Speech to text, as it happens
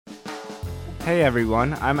Hey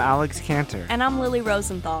everyone, I'm Alex Cantor. And I'm Lily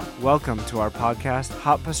Rosenthal. Welcome to our podcast,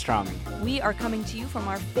 Hot Pastrami. We are coming to you from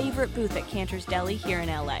our favorite booth at Cantor's Deli here in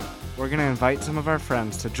LA. We're going to invite some of our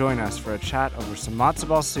friends to join us for a chat over some matzo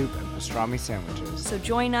ball soup and pastrami sandwiches. So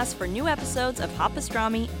join us for new episodes of Hot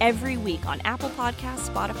Pastrami every week on Apple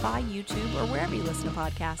Podcasts, Spotify, YouTube, or wherever you listen to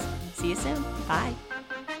podcasts. See you soon. Bye.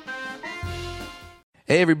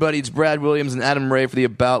 Hey everybody, it's Brad Williams and Adam Ray for the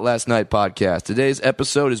About Last Night podcast. Today's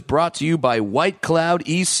episode is brought to you by White Cloud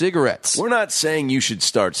e-cigarettes. We're not saying you should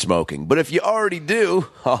start smoking, but if you already do,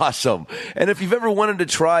 awesome. And if you've ever wanted to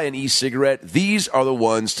try an e-cigarette, these are the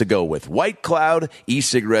ones to go with. White Cloud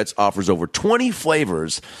e-cigarettes offers over 20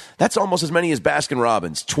 flavors. That's almost as many as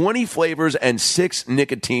Baskin-Robbins. 20 flavors and 6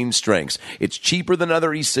 nicotine strengths. It's cheaper than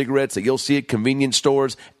other e-cigarettes that you'll see at convenience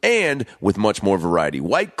stores and with much more variety.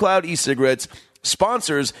 White Cloud e-cigarettes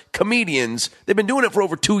sponsors comedians. They've been doing it for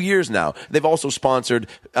over 2 years now. They've also sponsored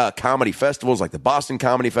comedy festivals like the Boston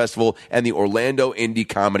Comedy Festival and the Orlando Indie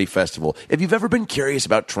Comedy Festival. If you've ever been curious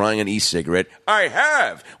about trying an e-cigarette, I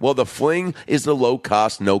have. Well, the Fling is the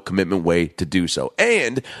low-cost, no-commitment way to do so.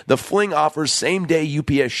 And the Fling offers same-day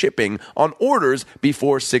UPS shipping on orders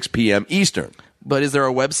before 6 p.m. Eastern. But is there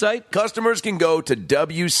a website? Customers can go to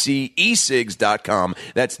WCEcigs.com.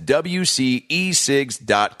 That's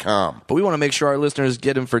WCEcigs.com. But we want to make sure our listeners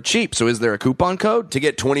get them for cheap, so is there a coupon code? To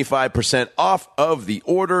get 25% off of the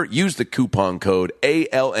order, use the coupon code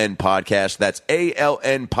ALN Podcast. That's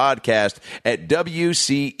ALN Podcast at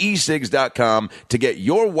WCEcigs.com to get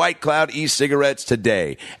your White Cloud e-cigarettes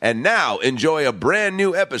today. And now, enjoy a brand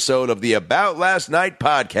new episode of the About Last Night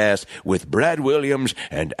podcast with Brad Williams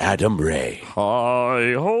and Adam Ray.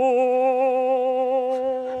 Hey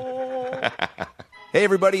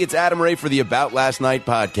everybody, it's Adam Ray for the About Last Night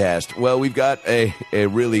podcast. Well, we've got a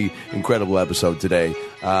really incredible episode today.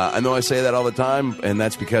 I know I say that all the time, and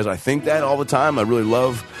that's because I think that all the time. I really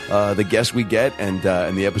love the guests we get and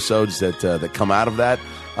the episodes that come out of that.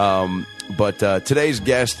 But today's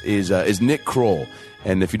guest is Nick Kroll.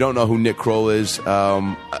 And if you don't know who Nick Kroll is,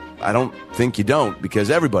 I don't think you don't, because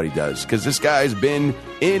everybody does. Because this guy's been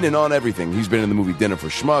in and on everything. He's been in the movie Dinner for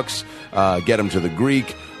Schmucks, Get Him to the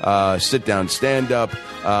Greek, Sit Down, Stand Up,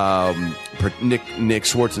 Nick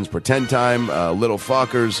Swartzen's Pretend Time, Little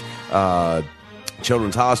Fockers,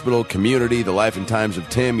 Children's Hospital, Community, The Life and Times of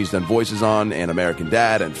Tim. He's done voices on An American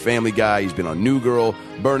Dad and Family Guy. He's been on New Girl,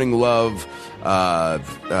 Burning Love,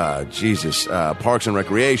 Parks and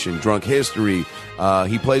Recreation, Drunk History.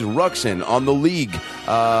 He plays Ruxin on The League.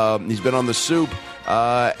 He's been on The Soup.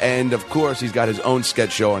 And, of course, he's got his own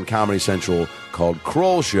sketch show on Comedy Central called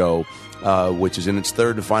Kroll Show, which is in its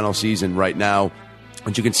third and final season right now,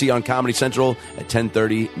 which you can see on Comedy Central at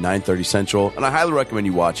 10:30, 9:30 Central. And I highly recommend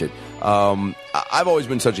you watch it. I've always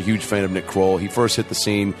been such a huge fan of Nick Kroll. He first hit the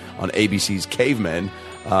scene on ABC's Cavemen,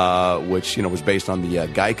 which, was based on the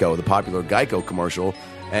the popular Geico commercial.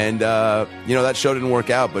 And, that show didn't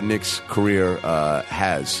work out, but Nick's career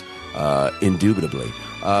has, indubitably.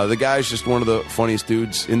 The guy's just one of the funniest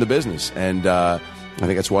dudes in the business, and I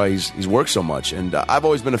think that's why he's worked so much. And I've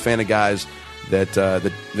always been a fan of guys that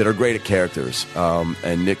are great at characters,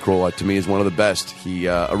 and Nick Kroll, to me, is one of the best. He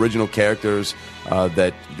original characters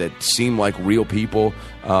that seem like real people.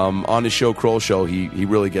 On his show, Kroll Show, he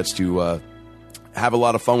really gets to have a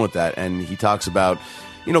lot of fun with that, and he talks about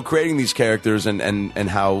creating these characters and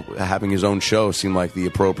how having his own show seemed like the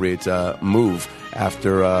appropriate move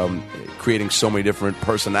after creating so many different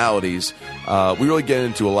personalities. We really get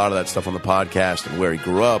into a lot of that stuff on the podcast and where he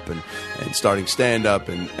grew up and starting stand-up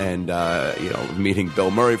and meeting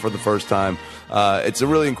Bill Murray for the first time. It's a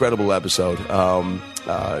really incredible episode.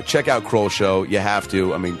 Check out Kroll Show. You have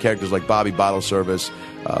to. I mean, characters like Bobby Bottle Service,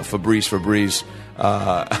 Fabrice,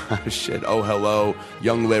 Oh Hello,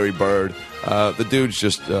 Young Larry Bird. The dude's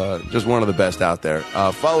just one of the best out there.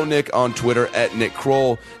 Follow Nick on Twitter at Nick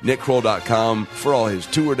Kroll, NickKroll.com for all his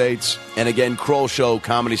tour dates. And again, Kroll Show,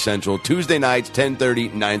 Comedy Central, Tuesday nights,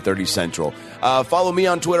 10:30, 9:30 Central. Follow me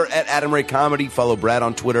on Twitter at Adam Ray Comedy. Follow Brad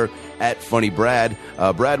on Twitter at Funny Brad.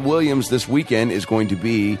 Brad Williams this weekend is going to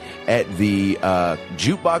be at the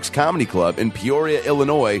Jukebox Comedy Club in Peoria,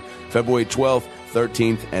 Illinois, February 12th.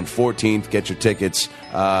 13th and 14th. Get your tickets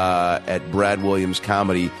at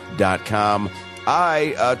bradwilliamscomedy.com.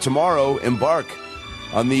 I, tomorrow, embark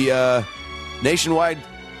on the nationwide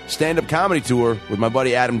stand-up comedy tour with my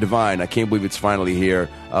buddy Adam Devine. I can't believe it's finally here.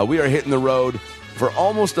 We are hitting the road for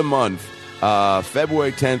almost a month,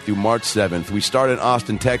 February 10th through March 7th. We start in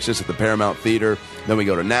Austin, Texas at the Paramount Theater. Then we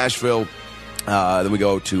go to Nashville. Then we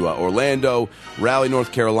go to Orlando, Raleigh,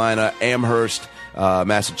 North Carolina, Amherst,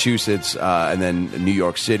 Massachusetts, and then New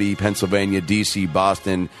York City, Pennsylvania, D.C.,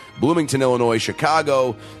 Boston, Bloomington, Illinois,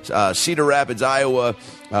 Chicago, Cedar Rapids, Iowa,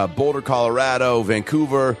 Boulder, Colorado,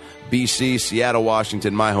 Vancouver, BC, Seattle,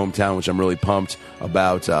 Washington, my hometown, which I'm really pumped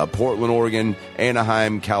about, Portland, Oregon,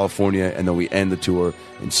 Anaheim, California, and then we end the tour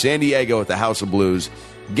in San Diego at the House of Blues.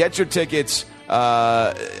 Get your tickets.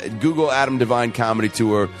 Google Adam Devine Comedy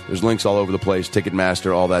Tour. There's links all over the place,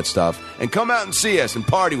 Ticketmaster, all that stuff. And come out and see us and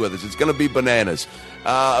party with us. It's going to be bananas.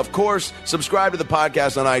 Of course, subscribe to the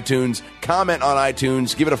podcast on iTunes, comment on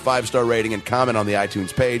iTunes, give it a 5-star rating, and comment on the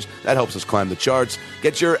iTunes page. That helps us climb the charts.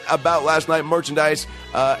 Get your About Last Night merchandise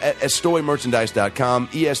at estoymerchandise.com,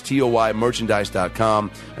 ESTOY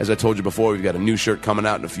merchandise.com. As I told you before, we've got a new shirt coming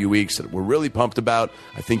out in a few weeks that we're really pumped about.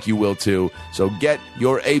 I think you will too. So get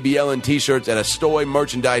your ABLN t-shirts at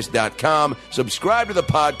estoymerchandise.com. Subscribe to the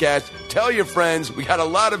podcast. Tell your friends. We got a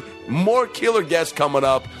lot of more killer guests coming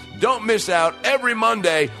up. Don't miss out every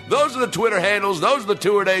Monday. Those are the Twitter handles. Those are the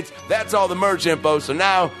tour dates. That's all the merch info. So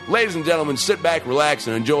now, ladies and gentlemen, sit back, relax,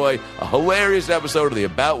 and enjoy a hilarious episode of the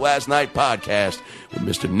About Last Night podcast with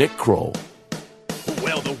Mr. Nick Kroll.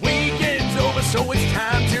 Well, the weekend's over, so it's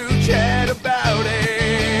time to chat about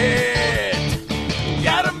it.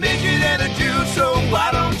 Got a midget and a Jew, so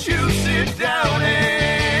why don't you sit down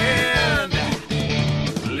and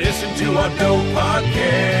listen to our dope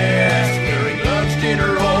podcast during lunch,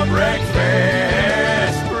 dinner, or breakfast.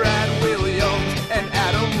 Brad Williams and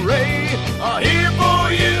Adam Ray are here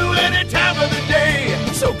for you any time of the day.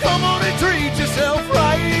 So come on and treat yourself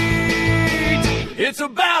right. It's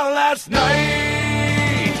About Last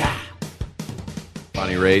Night.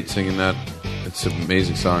 Bonnie Raitt singing that. It's an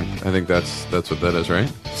amazing song. I think that's what that is, right?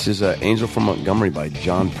 This is Angel from Montgomery by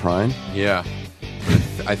John Prine. Yeah.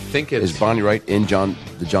 I think it's... Is Bonnie Raitt in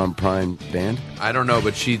the John Prine band? I don't know,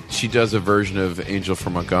 but she does a version of Angel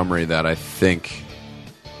from Montgomery that I think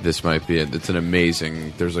this might be it. It's an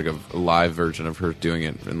amazing... There's like a live version of her doing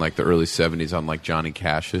it in like the early 70s on like Johnny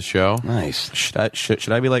Cash's show. Nice.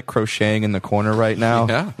 Should I be like crocheting in the corner right now?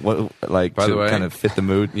 Yeah. What, like By to the way, kind of fit the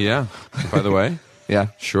mood? Yeah. By the way, Yeah.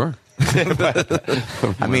 sure.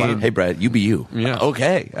 I mean, Hey, Brad, you be you. Yeah.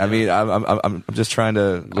 okay. I mean, I'm just trying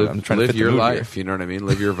to I'm trying to Live fit the your mood life. You know what I mean?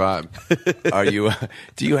 Live your vibe. Are you?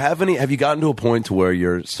 Do you have any? Have you gotten to a point to where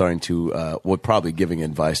you're starting to, probably giving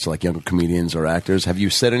advice to like younger comedians or actors? Have you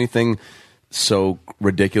said anything so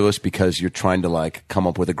ridiculous because you're trying to like come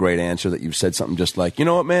up with a great answer that you've said something just like, you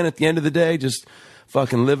know what, man? At the end of the day, just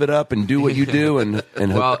fucking live it up and do what you do and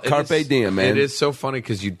Well, carpe diem, man. It is so funny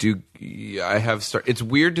because you do. It's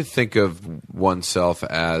weird to think of oneself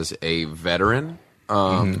as a veteran,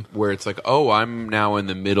 where it's like, oh, I'm now in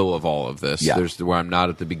the middle of all of this. Yeah. There's where I'm not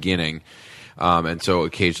at the beginning, and so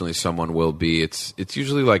occasionally someone will be. It's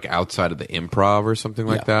usually like outside of the improv or something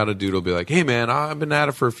like that. A dude will be like, hey man, I've been at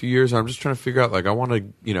it for a few years. And I'm just trying to figure out like I want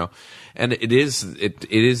to, And it is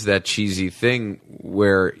that cheesy thing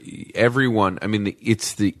where everyone. I mean,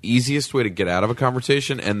 it's the easiest way to get out of a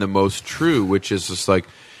conversation and the most true, which is just like,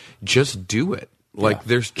 just do it. Like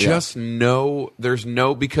there's no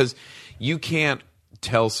because you can't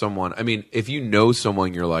tell someone. I mean, if you know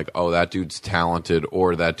someone, you're like, oh, that dude's talented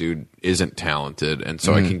or that dude isn't talented, and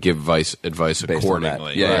so I can give advice Based on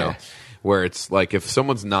accordingly. that. Yeah. Where it's like if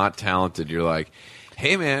someone's not talented, you're like,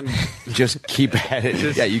 hey man, just keep at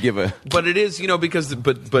it. Yeah, you give a. but it is because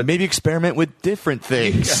but maybe experiment with different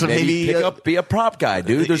things. Maybe be a prop guy,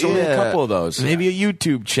 dude. There's only a couple of those. Maybe a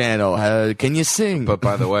YouTube channel. Can you sing? But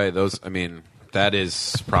by the way, that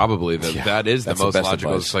is probably that is the that's the most best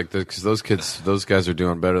logical. advice. It's like because those guys are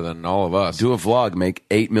doing better than all of us. Do a vlog, make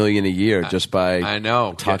 $8 million a year just by I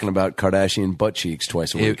know talking about Kardashian butt cheeks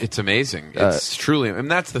twice a week. It's amazing. It's truly, and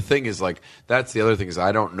that's the thing is like that's the other thing is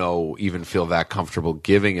I don't even feel that comfortable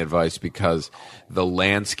giving advice because the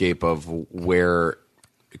landscape of where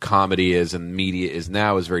comedy is and media is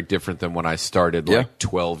now is very different than when I started like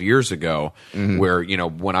 12 years ago where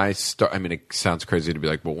when I I mean it sounds crazy to be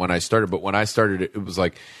like when I started it was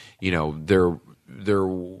like there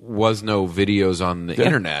was no videos on the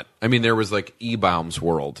internet. I mean, there was like E-Bombs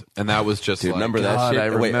World, and that was just like, remember that God, shit?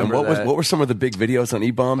 I Wait, and remember that. what were some of the big videos on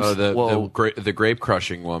E-Bombs? oh, the grape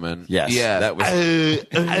crushing woman. Yes. Yeah. That was.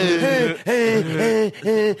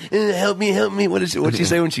 Help me. What'd she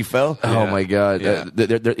say when she fell? Oh my God! Yeah.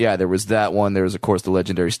 There was that one. There was, of course, the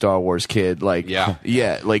legendary Star Wars kid. Like,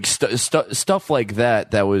 like stuff like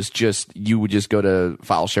that. That was just you would just go to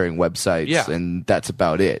file sharing websites, and that's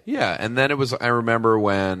about it. Yeah, and then it was. I remember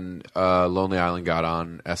when Lonely Island got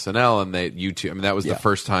on SNL and YouTube. I mean, that was the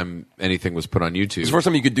first time anything was put on YouTube. It's the first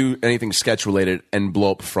time you could do anything sketch related and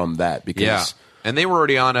blow up from that because And they were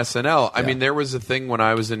already on SNL. I mean, there was a thing when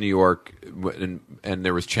I was in New York, and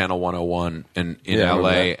there was Channel 101 in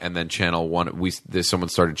LA, and then Channel 1. Someone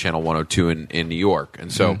started Channel 102 in New York,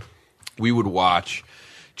 and so we would watch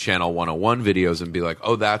Channel 101 videos and be like,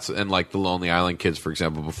 oh, and like the Lonely Island Kids, for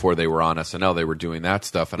example, before they were on SNL, they were doing that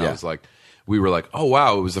stuff, and I was like, we were like, oh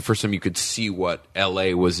wow, it was the first time you could see what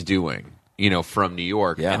LA was doing, from New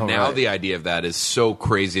York, and now the idea of that is so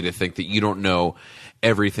crazy to think that you don't know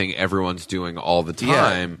everything everyone's doing all the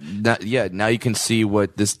time. Now you can see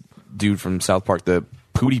what this dude from South Park, the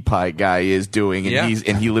PewDiePie guy, is doing,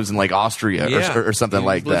 and he lives in like Austria or something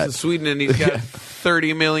like that. He lives in Sweden, and he's got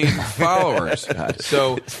 30 million followers.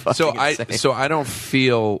 So I don't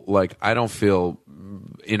feel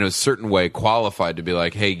in a certain way qualified to be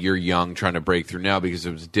like, hey, you're young trying to break through now, because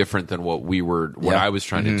it was different than what I was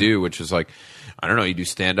trying to do, which is like, I don't know, you do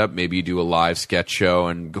stand-up, maybe you do a live sketch show,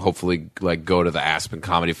 and hopefully like go to the Aspen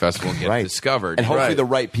Comedy Festival and get discovered. And hopefully the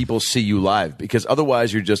right people see you live, because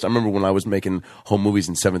otherwise you're just... I remember when I was making home movies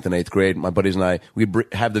in 7th and 8th grade, my buddies and I, we'd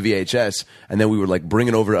have the VHS, and then we would like bring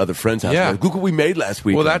it over to other friends' houses. Like, look what we made last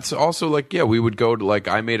week. Well, that's also like, we would go to like...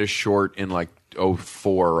 I made a short in like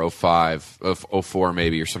 04 or 05, 04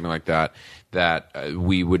 maybe, or something like that,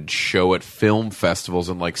 we would show at film festivals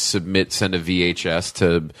and like send a VHS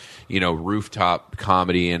to Rooftop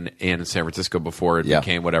Comedy in San Francisco before it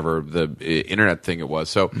became whatever the internet thing it was.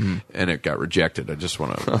 So and it got rejected. I just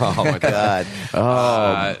want to oh my god.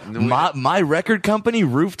 My record company,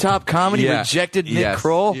 Rooftop Comedy, rejected Nick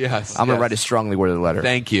Kroll. I'm gonna write a strongly worded letter.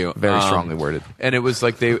 Thank you. Very strongly worded. And it was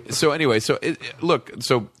like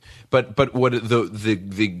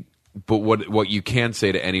what you can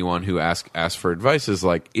say to anyone who asks for advice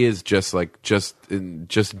is just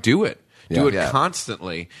do it. Do it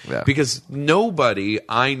constantly. Yeah. Because nobody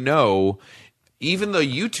I know, even the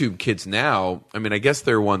YouTube kids now, I mean, I guess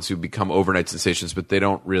they're ones who become overnight sensations, but they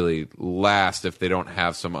don't really last if they don't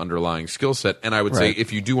have some underlying skill set. And I would say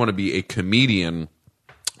if you do want to be a comedian,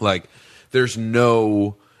 like there's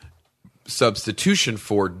no substitution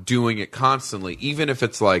for doing it constantly, even if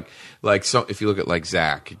it's like so if you look at like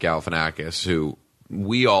Zach Galifianakis, who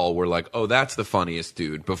we all were like, oh, that's the funniest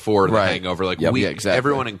dude before The Hangover, like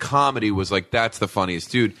everyone in comedy was like, that's the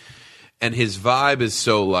funniest dude, and his vibe is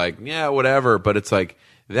so like, yeah, whatever, but it's like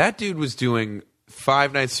that dude was doing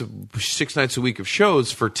 6 nights a week of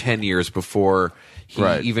shows for 10 years before he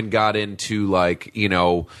even got into like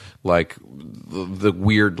the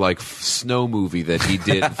weird like snow movie that he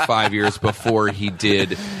did 5 years before he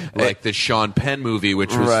did like the Sean Penn movie,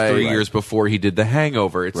 which was 3 years before he did The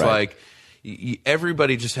Hangover. It's like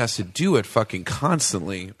everybody just has to do it fucking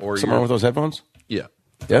constantly. Or something wrong with those headphones? Yeah.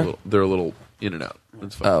 Yeah? They're a little in and out.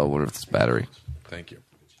 That's fine. Oh, what if it's battery? Thank you.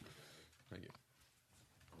 I'm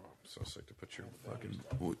so sick to put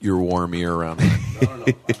your warm ear around me. No.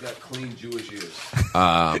 I've got clean Jewish ears.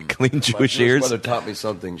 Clean Jewish ears? My mother taught me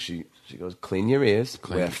something. She goes, clean your ears.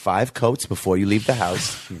 Wear 5 coats before you leave the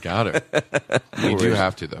house. Got it. You do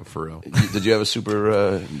have to, though, for real. Did you have a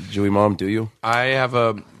super Jewy mom, do you? I have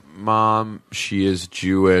a mom. She is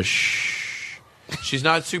Jewish. She's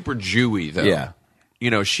not super Jewy, though. Yeah.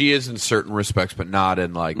 She is in certain respects, but not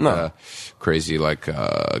in like crazy like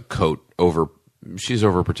coat over. She's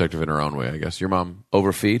overprotective in her own way, I guess. Your mom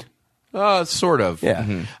overfeed? Sort of. Yeah.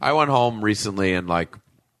 Mm-hmm. I went home recently and like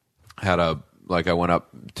I went up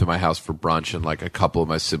to my house for brunch, and like a couple of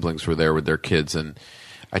my siblings were there with their kids, and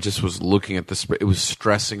I just was looking at this. It was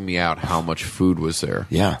stressing me out how much food was there.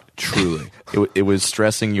 Yeah. Truly. It was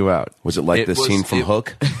stressing you out. Was it like the scene from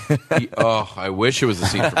Hook? I wish it was the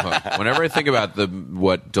scene from Hook. Whenever I think about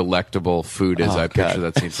what delectable food is, I picture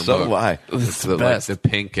that scene from Hook. So why? It's like the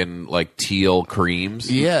pink and like teal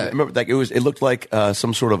creams. Yeah. I remember like it looked like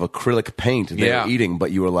some sort of acrylic paint they were eating,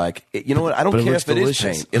 but you were like, you know what? I don't care if it is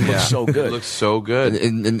paint. It looks so good. It looks so good.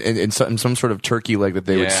 And some sort of turkey leg that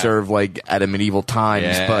they would serve like at a medieval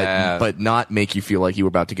times, but not make you feel like you were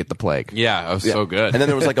about to get the plague. Yeah, it was so good. And then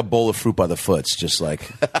there was like a bowl of fruit by the foots, just like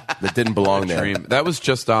that didn't belong there. That was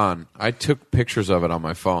just on. I took pictures of it on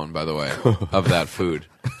my phone, by the way, of that food.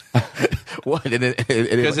 What?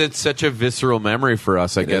 Because it's such a visceral memory for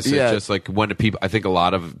us, I guess. It's just like I think a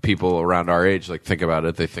lot of people around our age like think about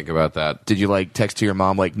it. They think about that. Did you like text to your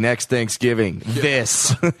mom like next Thanksgiving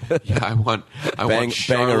this? Yeah, I want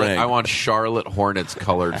Charlotte Hornets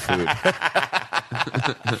colored food.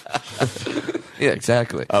 Yeah,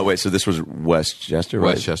 exactly. Oh wait, so this was Westchester,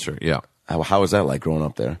 right? Westchester, yeah. How was that like growing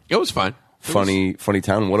up there? It was fine. Funny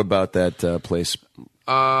town. What about that place?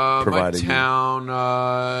 My town,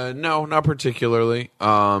 no, not particularly.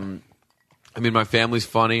 I mean, my family's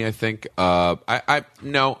funny, I think. No,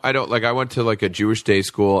 I don't. Like, I went to, like, a Jewish day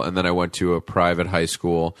school, and then I went to a private high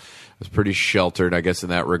school. I was pretty sheltered, I guess, in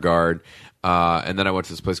that regard. And then I went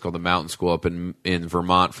to this place called the Mountain School up in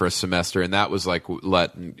Vermont for a semester, and that was like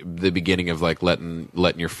the beginning of like letting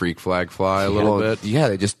your freak flag fly a little bit.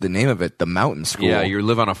 Yeah, the name of it, the Mountain School. Yeah, you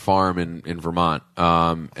live on a farm in Vermont,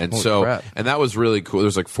 and Holy crap. and that was really cool.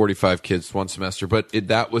 There's like 45 kids one semester, but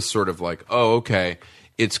that was sort of like, oh, okay.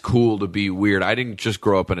 It's cool to be weird. I didn't just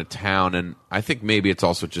grow up in a town, and I think maybe it's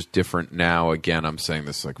also just different now. Again, I'm saying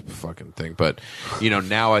this like fucking thing, but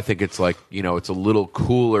now I think it's like it's a little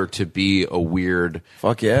cooler to be a weird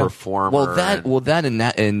performer.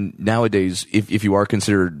 And nowadays, if you are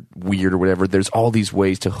considered weird or whatever, there's all these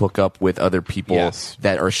ways to hook up with other people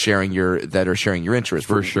that are sharing your interests.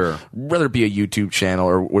 For sure, whether it be a YouTube channel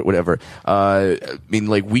or whatever. I mean,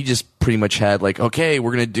 like we just pretty much had like, okay,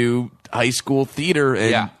 we're gonna do high school theater,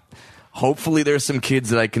 and hopefully there's some kids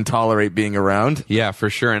that I can tolerate being around. Yeah, for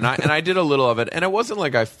sure. And I did a little of it, and it wasn't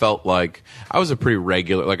like I felt like I was a pretty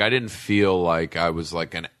regular. Like I didn't feel like I was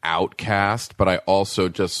like an outcast, but I also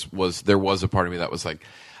just was. There was a part of me that was like,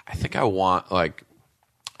 I think I want like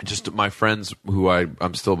just my friends who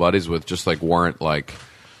I'm still buddies with, just like weren't like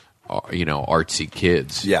artsy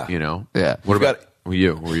kids. Yeah, Yeah. What about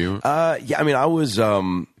you? Were you? Yeah, I mean, I was.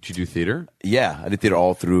 Did you do theater? Yeah, I did theater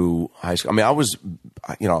all through high school. I mean, I was,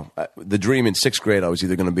 the dream in 6th grade, I was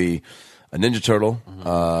either going to be a Ninja Turtle,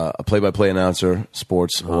 a play-by-play announcer,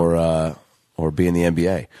 sports, or be in the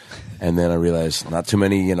NBA. And then I realized not too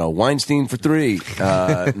many, Weinstein for 3,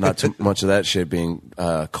 not too much of that shit being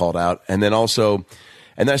called out. And then also,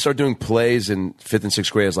 and then I started doing plays in 5th and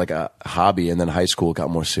 6th grade as like a hobby, and then high school got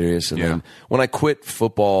more serious. And then when I quit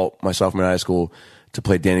football my sophomore year in high school to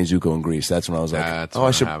play Danny Zuko in Grease, that's when I was like,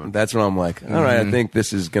 that's when I'm like, all right, I think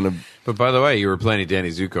this is going to... But by the way, you were playing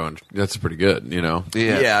Danny Zuko, and that's pretty good,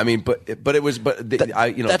 Yeah, I mean, but it was...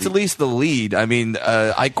 That's at least the lead. I mean,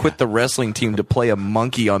 I quit the wrestling team to play a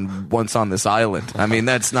monkey on Once on This Island. I mean,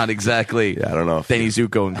 that's not exactly... I don't know. Danny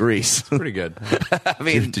Zuko in Grease. Pretty good. I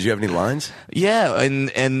mean... Did you have any lines? Yeah,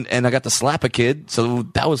 and I got to slap a kid, so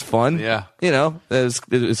that was fun. Yeah. It was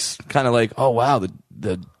kind of like, oh, wow,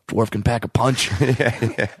 the dwarf can pack a punch.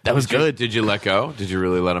 That was good. Did you let go? Did you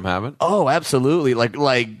really let him have it? Oh, absolutely.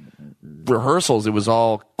 Like rehearsals, it was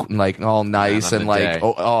all nice and like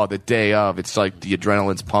the day of, it's like the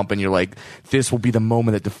adrenaline's pumping. You're like, this will be the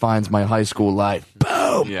moment that defines my high school life.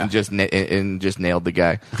 Boom! Yeah. And just nailed the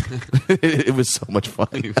guy. It was so much fun.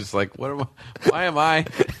 He was like, "What am I? Why am I?"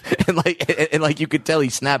 and like you could tell he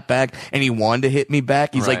snapped back and he wanted to hit me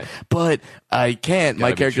back. He's like, "But I can't.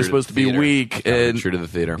 My character's supposed to be weak." And true to the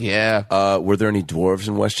theater. Yeah. Were there any dwarves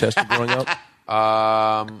in Westchester growing up?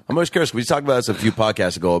 I'm always curious. We talked about this a few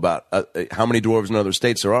podcasts ago about how many dwarves in other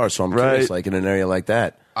states there are. So I'm curious, like in an area like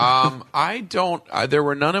that. I don't. There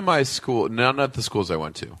were none in my school. None at the schools I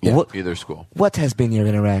went to. Yeah. Either school. What has been your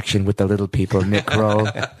interaction with the little people, Nick Kroll?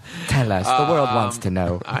 Tell us. The world wants to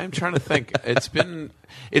know. I'm trying to think. It's been.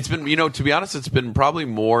 To be honest, it's been probably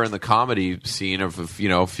more in the comedy scene of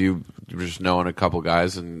a few, just knowing a couple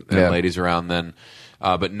guys and ladies around then.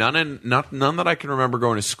 But none that I can remember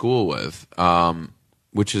going to school with.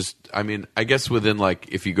 Which is, I mean, I guess within like,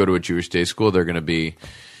 if you go to a Jewish day school, they're going to be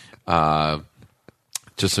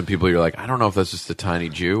just some people you're like, I don't know if that's just a tiny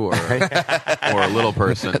Jew or a little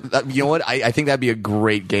person. You know what? I think that'd be a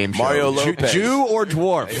great game show. Mario Lopez. Jew or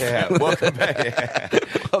dwarf? Yeah, welcome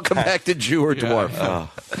back. Welcome back to Jew or dwarf.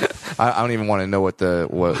 I don't even want to know what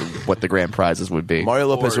the grand prizes would be. Mario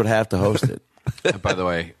Lopez would have to host it. By the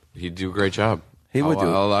way, he'd do a great job. He would do.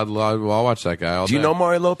 I'll watch that guy all day. Do you know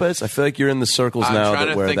Mario Lopez? I feel like you're in the circles now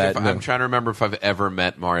I'm trying to remember if I've ever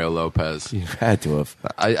met Mario Lopez. You've had to have.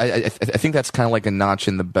 I think that's kind of like a notch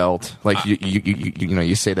in the belt. Like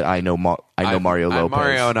you say that I know Mario Lopez.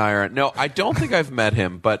 Mario and I are no. I don't think I've met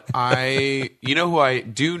him, but who I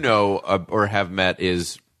do know or have met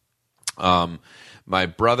is my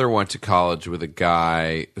brother went to college with a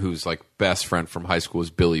guy whose like best friend from high school was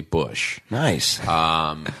Billy Bush. Nice.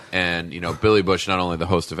 And Billy Bush, not only the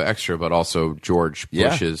host of Extra, but also George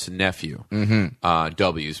Bush's nephew,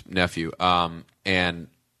 W's nephew,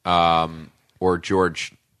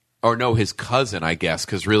 his cousin, I guess,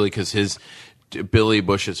 because his Billy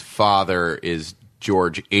Bush's father is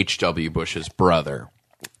George H.W. Bush's brother.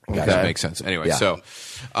 Okay. That makes sense. Anyway, so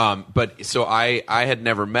I had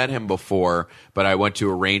never met him before, but I went to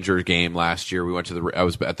a Rangers game last year. I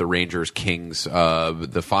was at the Rangers Kings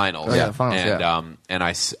the finals, finals, and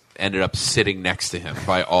I ended up sitting next to him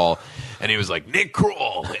by all. and he was like, Nick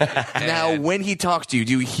Kroll. Now, when he talks to you,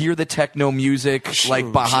 do you hear the techno music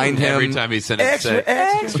like behind him? Every time he sent it,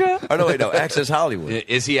 Extra. Oh, no, wait, no. Access Hollywood.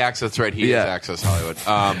 Is he Access? That's right. He is Access Hollywood.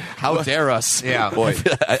 How dare us? Yeah. Boy,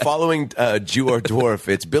 following Jew or Dwarf,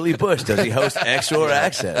 it's Billy Bush. Does he host Extra or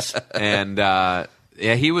Access? And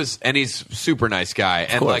yeah, he's super nice guy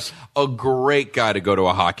and like course. a great guy to go to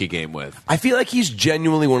a hockey game with. I feel like he's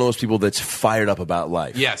genuinely one of those people that's fired up about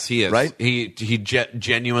life. Yes, he is. Right? He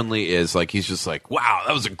genuinely is. Like, he's just like, wow,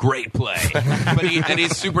 that was a great play. and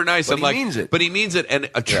he's super nice. But and he like, means it. But he means it, and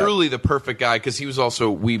truly the perfect guy, because he was also,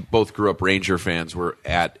 we both grew up Ranger fans. We're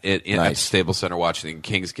at Staples Center watching the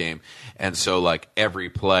Kings game, and so like every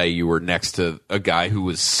play you were next to a guy who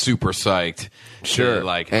was super psyched. Sure. To,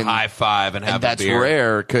 like, And- high five and have And that's a beer.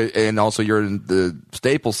 rare, and also you're in the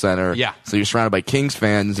Staples Center. Yeah. So you're surrounded by Kings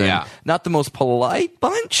fans, and Yeah. not the most polite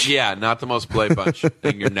bunch. Yeah, not the most play bunch.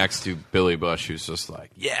 And you're next to Billy Bush, who's just like,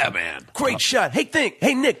 yeah, man. Great shot.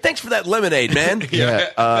 Hey, Nick, thanks for that lemonade, man.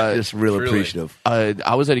 Yeah. Just real Truly. appreciative.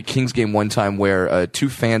 I was at a Kings game one time where two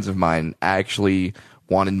fans of mine actually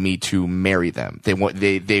wanted me to marry them. They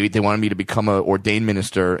wanted me to become an ordained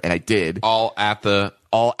minister, and I did.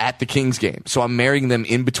 All at the Kings game. So I'm marrying them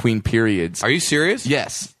in between periods. Are you serious?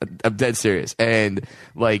 Yes, I'm dead serious. And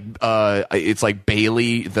like, it's like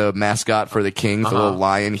Bailey, the mascot for the Kings, the little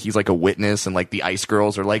lion. He's like a witness, and like the Ice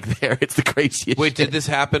Girls are like there. It's the craziest. Wait, shit. did this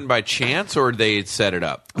happen by chance, or they had set it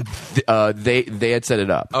up? They had set it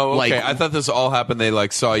up. Oh, okay. Like, I thought this all happened. They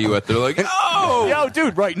like saw you at. They're like, oh, yo,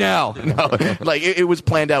 dude, right now. No, like it was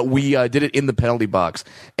planned out. We did it in the penalty box,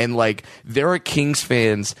 and like there are Kings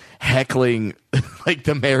fans heckling like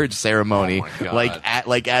the marriage ceremony, Oh my God.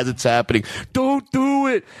 like as it's happening. Don't do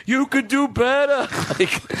it. You could do better.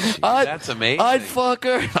 Like, that's amazing. I'd fuck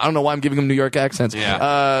her. I don't know why I'm giving them New York accents.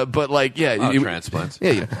 Yeah. But like, yeah, transplants.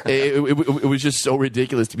 Yeah, you know, it was just so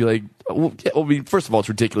ridiculous to be like. Well, I mean, first of all, it's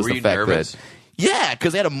ridiculous Were the you fact nervous? that. Yeah,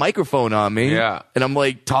 because they had a microphone on me. Yeah. And I'm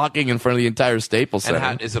like talking in front of the entire Staples Center.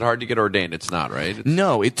 And is it hard to get ordained? It's not, right?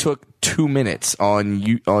 No, it took 2 minutes on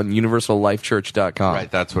UniversalLifeChurch.com. Right,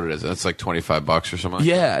 that's what it is. That's like $25 or something.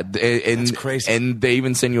 Yeah, and That's crazy. And they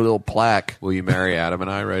even send you a little plaque. Will you marry Adam and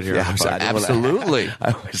I right here? Yeah, on the I podcast? was- Absolutely.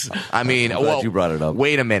 I mean, I'm glad well, you brought it up.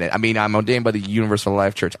 Wait a minute. I mean, I'm ordained by the Universal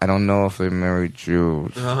Life Church. I don't know if they marry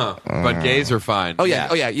Jews. But gays are fine. Oh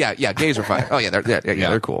yeah, yeah. Gays are fine. Oh yeah,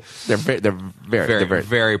 they're cool. They're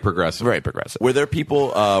very progressive. Very progressive. Were there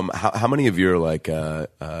people? How many of your like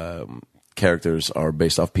characters are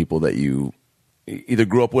based off people that you either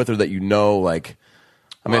grew up with or that you know? Like,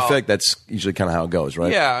 I mean, I feel like that's usually kind of how it goes,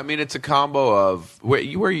 right? Yeah, I mean, it's a combo of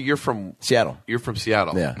you're from Seattle. You're from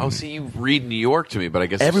Seattle. Yeah. Oh, see, you read New York to me, but I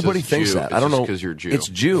guess Everybody it's just thinks Jew. that. It's I don't just know because you're Jew. It's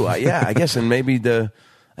Jew. Yeah, I guess, and maybe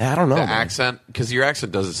I don't know. the man. accent, because your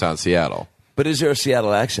accent doesn't sound Seattle. But is there a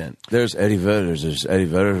Seattle accent? There's Eddie Vedder's. There's Eddie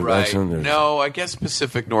Vedder's Right? accent. There's, No, I guess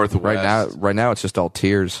Pacific Northwest. Right now, it's just all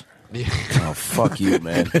tears. Oh, fuck you,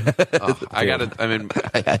 man. I got to. I mean,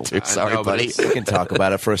 I had to. Sorry, know, but buddy. it's- We can talk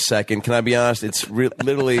about it for a second. Can I be honest? It's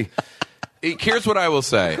literally. Here's what I will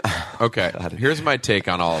say. Okay, here's my take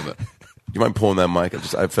on all of it. You mind pulling that mic?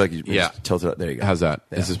 I feel like you Yeah. just tilted it. There you go. How's that?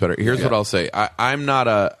 Yeah. This is better. Here's Yeah. what I'll say. I'm not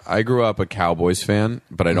I grew up a Cowboys fan,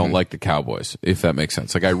 but I don't Mm-hmm. like the Cowboys, if that makes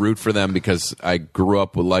sense. Like, I root for them because I grew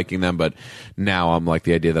up with liking them, but now I'm like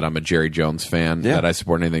the idea that I'm a Jerry Jones fan, Yeah. that I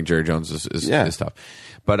support anything Jerry Jones is tough.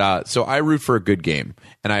 But so I root for a good game,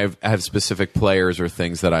 and I have specific players or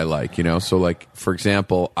things that I like, you know? So, like, for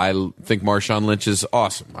example, I think Marshawn Lynch is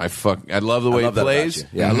awesome. I love the way he love that about plays. you.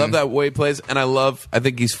 Yeah. I love that way he plays, and I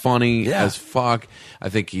think he's funny Yeah. as fuck. I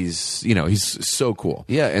think he's so cool.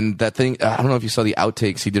 Yeah, and that thing. I don't know if you saw the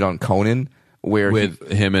outtakes he did on Conan, where With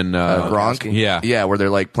him and Gronk. Yeah. where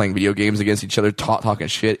they're like playing video games against each other, talking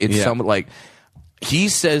shit. It's Yeah. some like he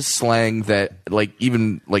says slang that like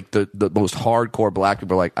even like the most hardcore black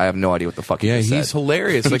people are like, I have no idea what the fuck. Yeah, he just he's said.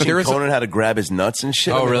 hilarious. Like, there was Conan had to grab his nuts and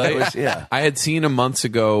shit. Oh, I mean, really? that was- yeah. I had seen him months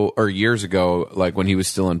ago or years ago, like when he was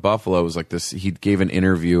still in Buffalo. It was like this. He gave an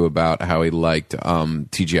interview about how he liked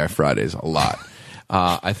TGI Fridays a lot.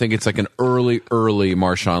 I think it's like an early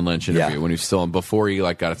Marshawn Lynch interview Yeah. when he was still in, before he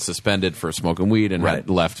like got suspended for smoking weed and Right.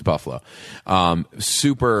 had left Buffalo.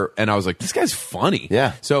 Super, and I was like, this guy's funny.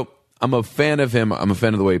 Yeah. So I'm a fan of him. I'm a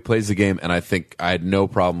fan of the way he plays the game, and I think I had no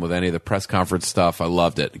problem with any of the press conference stuff. I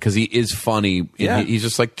loved it because he is funny. Yeah. He's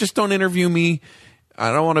just like, just don't interview me.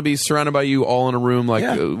 I don't want to be surrounded by you all in a room, like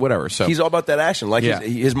whatever. So he's all about that action. Like Yeah.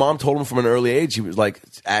 his mom told him from an early age, he was like,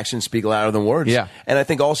 actions speak louder than words. Yeah. And I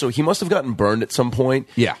think also he must have gotten burned at some point.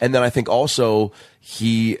 Yeah. And then I think also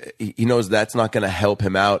he knows that's not going to help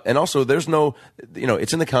him out. And also there's no,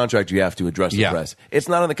 it's in the contract you have to address the press. It's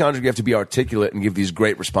not in the contract you have to be articulate and give these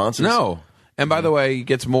great responses. No. And by the way,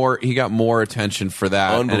 he got more attention for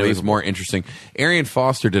that, and it was more interesting. Arian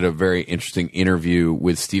Foster did a very interesting interview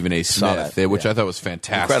with Stephen A. Smith, which I thought was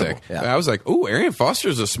fantastic. Yeah. I was like, "Ooh, Arian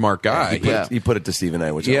Foster's a smart guy." He put it to Stephen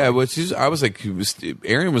A. Which I was like,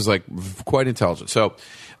 Arian was like quite intelligent. So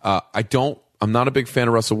I'm not a big fan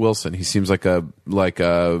of Russell Wilson. He seems like a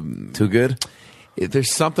too good.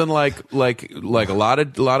 There's something like a lot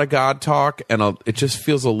of God talk, and it just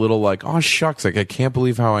feels a little like, oh shucks, like I can't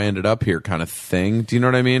believe how I ended up here, kind of thing. Do you know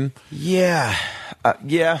what I mean? Yeah,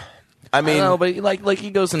 yeah. I mean, no, but like he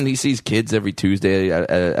goes and he sees kids every Tuesday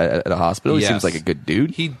at a hospital. He Yes. seems like a good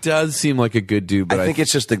dude. He does seem like a good dude, but I think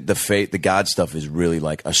it's just the faith, the God stuff is really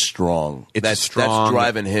like a strong. That's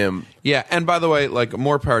driving him. Yeah, and by the way, like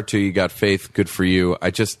more power to you. You got faith, good for you.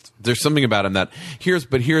 There's something about him that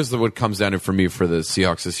here's what comes down to for me for the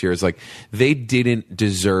Seahawks this year is like they didn't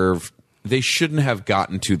deserve. They shouldn't have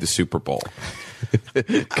gotten to the Super Bowl.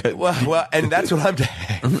 well, and that's what I'm.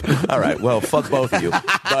 All right, well, fuck both of you.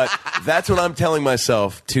 But that's what I'm telling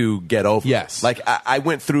myself to get over. Yes, like I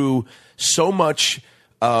went through so much.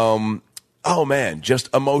 Oh man,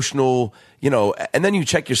 just emotional. And then you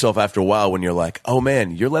check yourself after a while when you're like, oh man,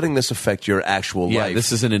 you're letting this affect your actual life. Yeah,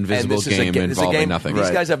 this is an invisible game involving nothing. These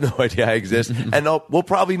guys have no idea I exist, and we'll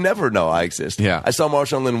probably never know I exist. Yeah. I saw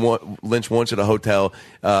Marshawn Lynch once at a hotel,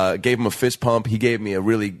 gave him a fist pump. He gave me a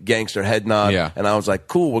really gangster head nod, and I was like,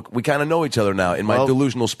 cool, we kind of know each other now in my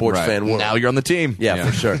delusional sports fan world. Now you're on the team. Yeah,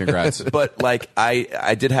 for sure. Congrats. But like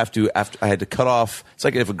I did have to, after I had to cut off. It's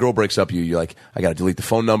like if a girl breaks up you're like, I got to delete the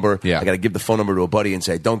phone number. Yeah. I got to give the phone number to a buddy and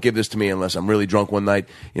say, don't give this to me unless I'm really drunk one night,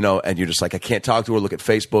 and you're just like, I can't talk to her, look at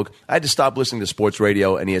Facebook. I had to stop listening to sports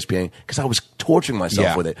radio and ESPN because I was torturing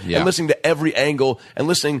myself with it and listening to every angle and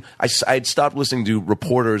listening. I had stopped listening to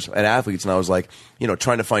reporters and athletes, and I was like,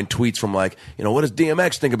 trying to find tweets from like, what does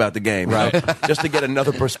DMX think about the game? Right. Just to get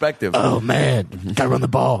another perspective. Oh man, gotta run the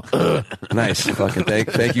ball. Nice. Fucking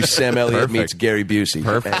thank you, Sam Elliott meets Gary Busey.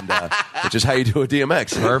 Perfect. And, which is how you do a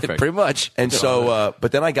DMX. Perfect. Pretty much. And so,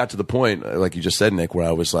 but then I got to the point, like you just said, Nick, where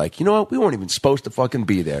I was like, you know what? We weren't even supposed to fucking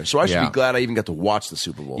be there. So I should be glad I even got to watch the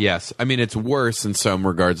Super Bowl. Yes. I mean, it's worse in some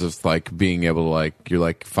regards of like being able to like, you're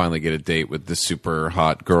like finally get a date with this super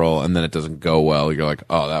hot girl and then it doesn't go well. You're like,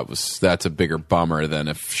 oh, that's a bigger bummer than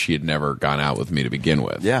if she had never gone out with me to begin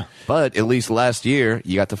with. Yeah. But at least last year,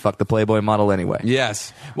 you got to fuck the Playboy model anyway.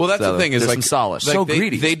 Yes. Well, that's So the thing is there's like some solace. like, So they,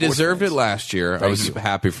 greedy, They sports deserved fans. it last year. I was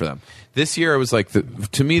happy for them. This year, I was like,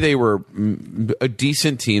 to me, they were a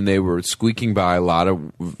decent team. They were squeaking by a lot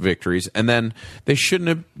of victories, and then they shouldn't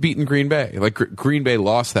have beaten Green Bay. Like Green Bay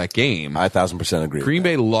lost that game. I 1,000% agree. Green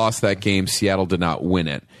Bay lost that game. Seattle did not win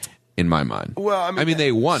it, in my mind. Well, I mean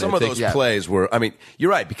they won some it. of those plays were. I mean,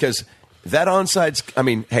 you're right because that onside. I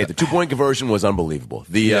mean, hey, the 2-point conversion was unbelievable.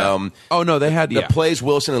 The oh no, they had the plays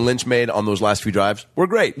Wilson and Lynch made on those last few drives were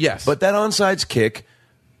great. Yes, but that onside kick,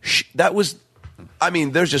 that was. I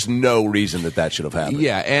mean, there's just no reason that should have happened.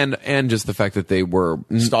 Yeah, and just the fact that they were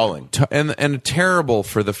stalling and terrible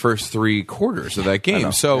for the first 3 quarters of that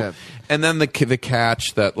game. So, and then the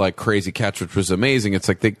catch, that like crazy catch, which was amazing. It's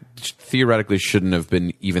like they theoretically shouldn't have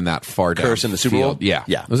been even that far down. Curse in the Super Bowl. Yeah,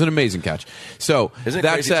 it was an amazing catch. So isn't it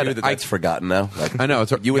that crazy said, too that's forgotten now. Like, I know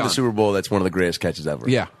it's you win gone. the Super Bowl. That's one of the greatest catches ever.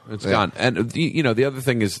 Yeah, it's gone. And the other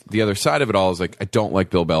thing is the other side of it all is like I don't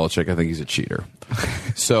like Bill Belichick. I think he's a cheater.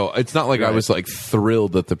 So it's not like I was like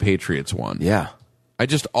thrilled that the Patriots won. Yeah. I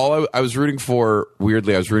was rooting for,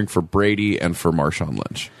 weirdly, I was rooting for Brady and for Marshawn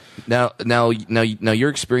Lynch. Now, your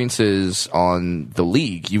experiences on the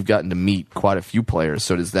league, you've gotten to meet quite a few players.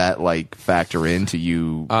 So does that like factor into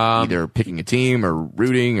you either picking a team or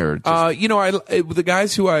rooting or? Just... the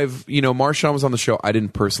guys who Marshawn was on the show. I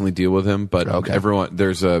didn't personally deal with him, but everyone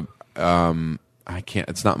there's a. I can't.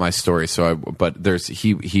 It's not my story.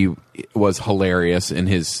 He was hilarious in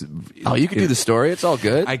his. Oh, you can do the story. It's all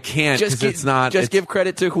good. I can't. Just give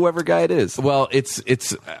credit to whoever guy it is. Well,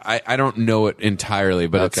 I don't know it entirely,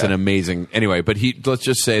 but it's an amazing. Anyway, but let's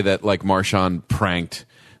just say that like Marshawn pranked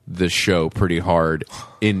the show pretty hard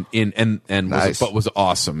nice. was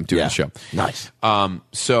awesome doing the show. Nice.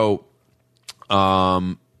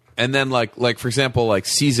 And then like for example, like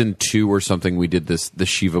season 2 or something, we did the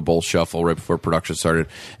Shiva Bowl shuffle right before production started,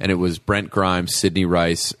 and it was Brent Grimes, Sidney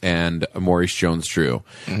Rice, and Maurice Jones-Drew.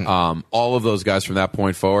 All of those guys from that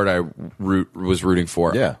point forward, I was rooting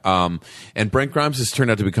for. Yeah. And Brent Grimes has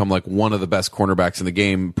turned out to become like one of the best cornerbacks in the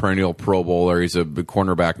game, perennial Pro Bowler. He's a big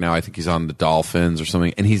cornerback now. I think he's on the Dolphins or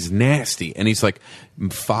something, and he's nasty, and he's like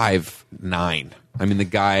 5'9". I mean, the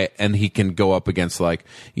guy, and he can go up against like,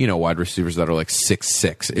 wide receivers that are like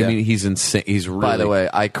 6'6". Yeah. I mean, he's insane. He's really. By the way,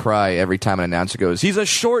 I cry every time an announcer goes, "He's a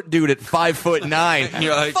short dude at 5'9".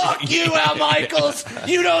 You're like, fuck you, Al Michaels.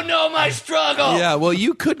 You don't know my struggle. yeah, well,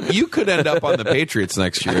 you could end up on the Patriots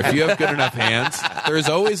next year if you have good enough hands. There's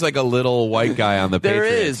always like a little white guy on the There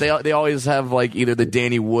Patriots. is. They always have like either the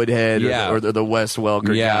Danny Woodhead or the Wes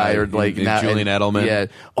Welker guy or like Julian Edelman.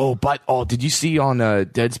 Yeah. Did you see on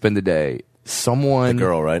Deadspin today? Someone, The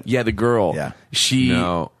girl, right? Yeah, the girl. Yeah.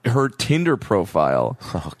 Her Tinder profile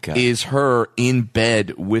God. is her in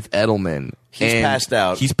bed with Edelman. He's And passed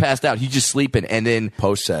out. He's passed out. He's just sleeping, and then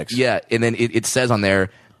Post-sex. Yeah, and then it says on there,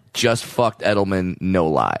 "Just fucked Edelman, no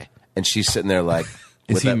lie." And she's sitting there like,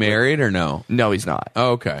 Is he married or no? No, he's not.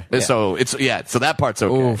 Oh, okay. So so that part's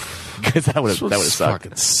okay because that would have sucked.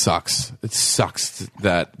 Fucking sucks. It sucks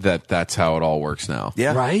that that's how it all works now.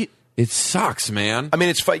 Yeah. Right? It sucks, man. I mean,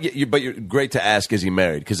 it's fun, but you're great to ask, is he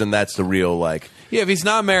married? Because then that's the real, like... Yeah, if he's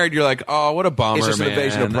not married, you're like, oh, what a bummer, It's just an man.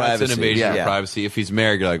 invasion of That's privacy. an invasion Yeah. of privacy. If he's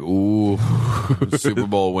married, you're like, ooh, Super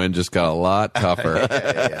Bowl win just got a lot tougher.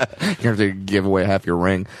 You have to give away half your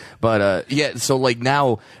ring. But so like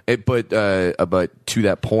now, but to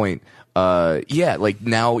that point, like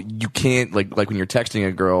now you can't like when you're texting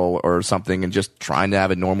a girl or something and just trying to have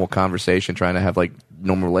a normal conversation, trying to have like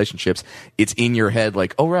normal relationships, it's in your head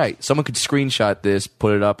like, oh right, someone could screenshot this,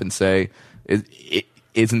 put it up, and say,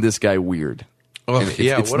 "Isn't this guy weird?" Oh,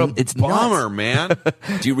 It's- what a it's bummer, nuts. man.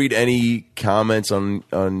 Do you read any comments on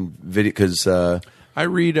video? Because I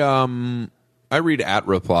read at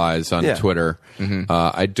replies on Yeah. Twitter.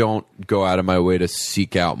 I don't go out of my way to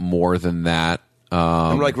seek out more than that.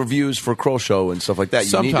 like reviews for Kroll Show and stuff like that, you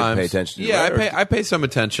Sometimes, need to pay attention to. yeah, right? I pay some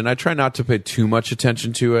attention. I try not to pay too much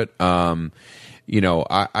attention to it.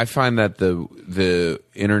 I find that the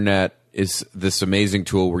internet is this amazing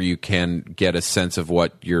tool where you can get a sense of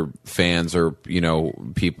what your fans or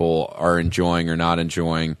people are enjoying or not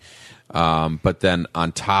enjoying. But then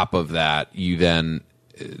on top of that,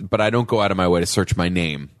 but I don't go out of my way to search my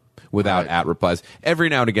name without at replies. Every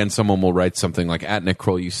now and again, someone will write something like, "At Nick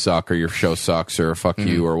Kroll, you suck," or "Your show sucks," or "Fuck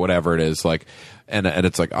you," or whatever it is. Like, and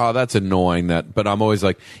it's like, oh, that's annoying. But I'm always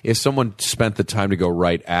like, if someone spent the time to go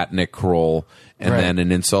write at Nick Kroll and then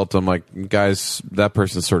an insult, I'm like, guys, that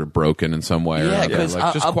person's sort of broken in some way. Yeah, or other. 'cause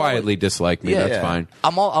Like, just I'm quietly dislike me. That's fine.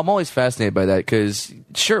 I'm always fascinated by that because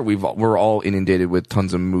sure we're all inundated with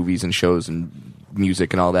tons of movies and shows and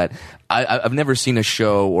music and all that. I've never seen a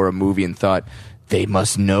show or a movie and thought they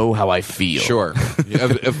must know how I feel. Sure,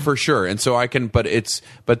 for sure. And so I can, but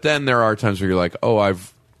then there are times where you're like, oh,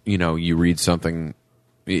 you read something.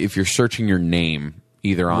 If you're searching your name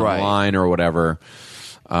either online or whatever,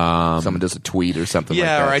 someone does a tweet or something like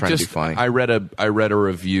that. or trying to be funny. I read a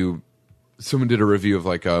review. Someone did a review of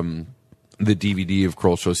like the DVD of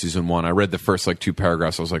Kroll Show season 1. I read the first like 2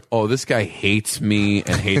 paragraphs. I was like, oh, this guy hates me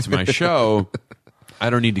and hates my show. I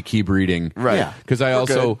don't need to keep reading, Right? Yeah. Because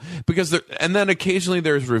and then occasionally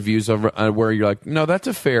there's reviews of where you're like, no, that's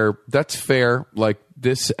fair. Like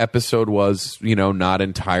this episode was, not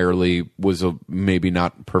entirely maybe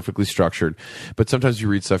not perfectly structured, but sometimes you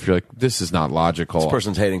read stuff, you're like, this is not logical. This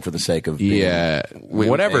person's hating for the sake of being,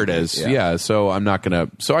 whatever it is, yeah. So I'm not gonna.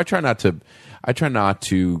 So I try not to,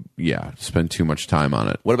 spend too much time on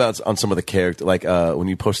it. What about on some of the character, like when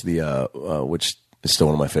you posted the which is still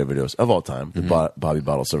one of my favorite videos of all time, the Bobby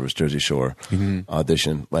Bottle Service Jersey Shore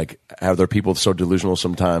audition. Like, are there people so delusional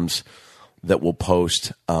sometimes that will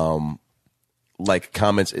post like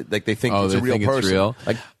comments, like they think it's a real person? It's real.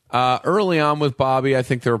 Like, early on with Bobby, I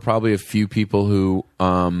think there were probably a few people who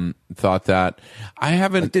thought that. I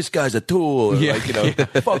haven't. like, this guy's a tool. Or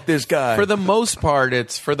fuck this guy. For the most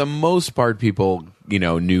part, people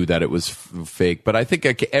knew that it was fake. But I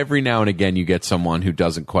think every now and again you get someone who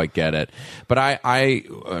doesn't quite get it. But I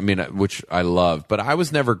mean, which I love. But I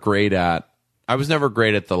was never great at.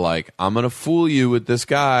 The like, I'm gonna fool you with this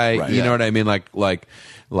guy. Right, you know what I mean? Like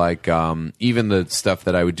even the stuff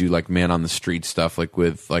that I would do, like man on the street stuff, like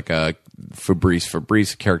with like a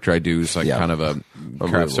Fabrice character I do is like kind of a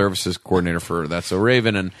craft services coordinator for That's So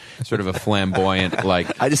Raven, and sort of a flamboyant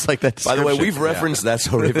like. I just like that. By the way, we've referenced That's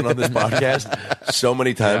So Raven on this podcast so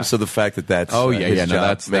many times. So the fact that that's his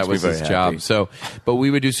job that was his job. So, but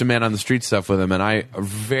we would do some man on the street stuff with him, and I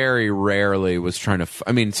very rarely was trying to.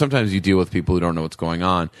 I mean, sometimes you deal with people who don't know what's going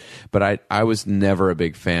on, but I was never a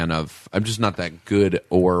big fan of. I'm just not that good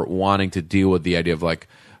or wanting to deal with the idea of like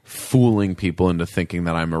fooling people into thinking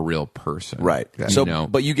that I'm a real person. Right. So,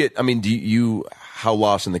 but you get. I mean, how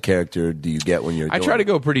lost in the character do you get when you're? I try to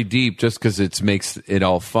go pretty deep just because it makes it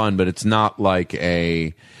all fun, but it's not like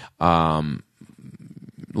a.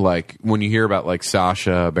 Like when you hear about like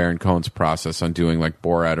Sacha Baron Cohen's process on doing like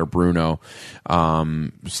Borat or Bruno,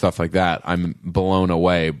 stuff like that, I'm blown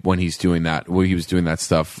away when he's doing that. When he was doing that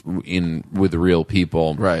stuff with real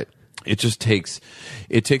people, right? It just takes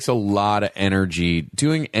a lot of energy.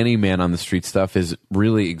 Doing any man on the street stuff is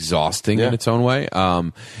really exhausting in its own way,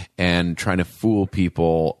 and trying to fool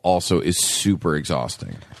people also is super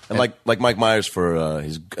exhausting. And like Mike Myers for I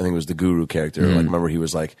think it was the Guru character. Like remember he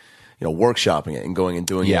was like. Workshopping it and going and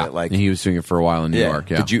doing it. Like, and he was doing it for a while in New York.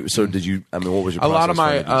 Yeah. Did you? I mean, what was your? A lot of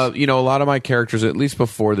my, a lot of my characters, at least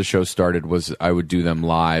before the show started, was I would do them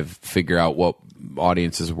live, figure out what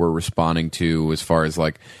audiences were responding to as far as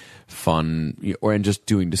like fun, and just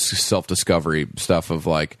doing self-discovery stuff of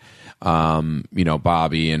like,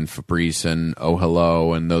 Bobby and Fabrice and Oh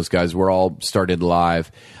Hello and those guys were all started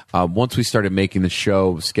live. Once we started making the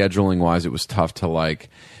show, scheduling wise, it was tough to like.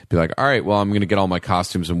 Be like, all right, well, I'm going to get all my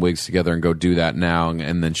costumes and wigs together and go do that now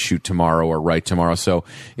and then shoot tomorrow or write tomorrow. So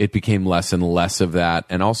it became less and less of that.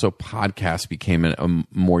 And also podcasts became a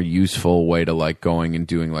more useful way to like going and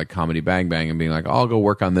doing like Comedy Bang Bang and being like, oh, I'll go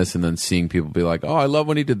work on this. And then seeing people be like, oh, I love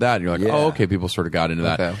when he did that. And you're like, oh, okay. People sort of got into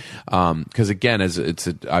that. Because again, it's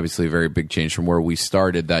obviously a very big change from where we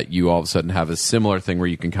started, that you all of a sudden have a similar thing where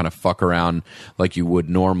you can kind of fuck around like you would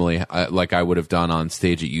normally, like I would have done on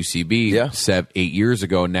stage at UCB 8 years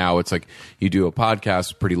ago. Now it's like you do a podcast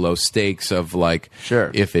with pretty low stakes of like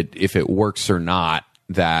if it works or not,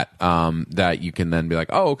 that you can then be like,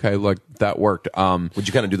 oh, okay, look, that worked. Would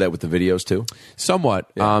you kind of do that with the videos too?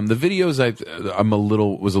 Somewhat. The videos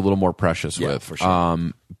was a little more precious with for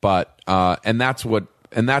sure.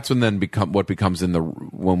 And that's when then what becomes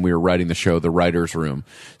when we were writing the show, the writer's room.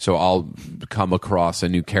 So I'll come across a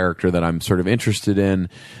new character that I'm sort of interested in.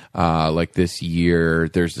 Like this year,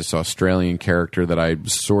 there's this Australian character that I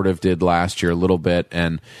sort of did last year a little bit,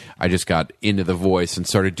 and I just got into the voice and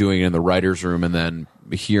started doing it in the writer's room, and then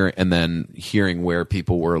hearing where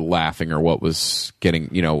people were laughing or what was getting,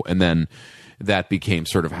 and then that became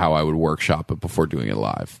sort of how I would workshop it before doing it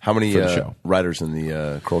live. How many writers in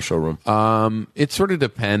the Kroll Show room? It sort of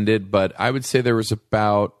depended, but I would say there was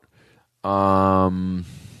about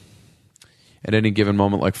at any given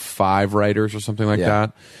moment like 5 writers or something like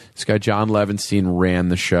that. This guy John Levenstein ran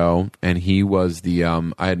the show, and he was the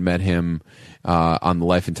I had met him on The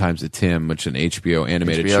Life and Times of Tim, which is an HBO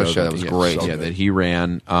animated show that was great. That he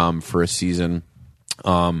ran for a season.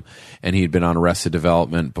 And he'd been on Arrested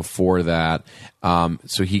Development before that.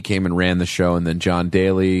 So he came and ran the show, and then John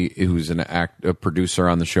Daly, who's a producer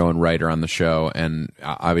on the show and writer on the show, and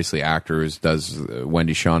obviously actors, does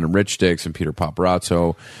Wendy Shawn and Rich Dix and Peter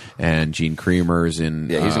Paparazzo and Gene Creamers. And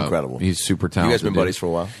he's incredible. He's super talented. You guys been buddies for a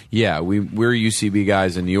while? Yeah, we're UCB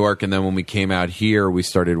guys in New York, and then when we came out here, we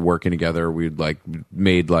started working together. We'd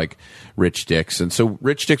made Rich Dix, and so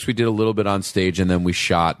Rich Dix we did a little bit on stage, and then we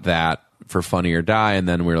shot that for Funny or Die, and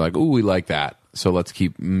then we were like, ooh, we like that, so let's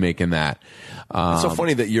keep making that. It's so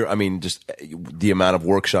funny that just the amount of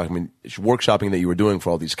workshopping that you were doing for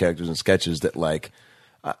all these characters and sketches that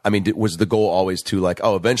was the goal always to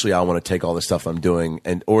eventually I want to take all the stuff I'm doing,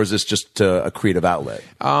 or is this just a creative outlet?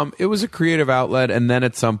 It was a creative outlet, and then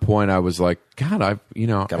at some point I was like, God, I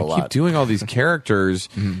keep doing all these characters.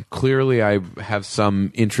 Clearly I have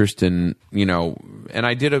some interest in, and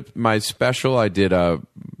I did my special, I did a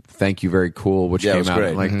Thank You Very Cool, which came out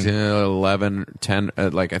in 10,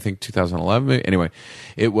 I think 2011. Anyway,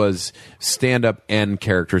 it was stand-up and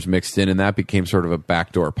characters mixed in, and that became sort of a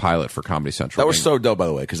backdoor pilot for Comedy Central. That was so dope, by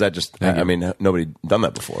the way, because that just, nobody done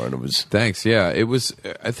that before, and it was... Thanks, yeah. It was,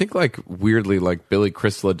 I think, weirdly, Billy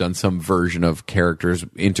Crystal had done some version of characters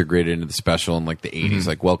integrated into the special in, the 80s,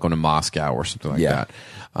 like Welcome to Moscow or something like that.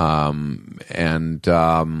 And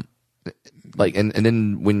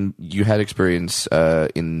then when you had experience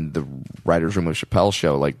in the writer's room of Chappelle's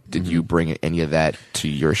show, did you bring any of that to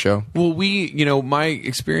your show? Well, my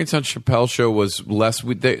experience on Chappelle's show was less.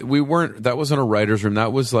 That wasn't a writer's room.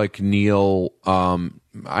 That was Neil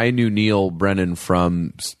I knew Neil Brennan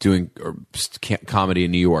from doing comedy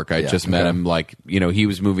in New York. I just met him, like, he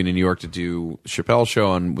was moving to New York to do Chappelle's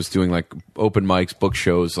show and was doing like open mics, book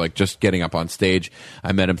shows, like just getting up on stage.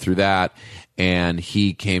 I met him through that, and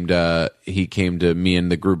he came to me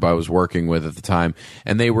and the group I was working with at the time,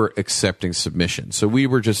 and they were accepting submissions. So we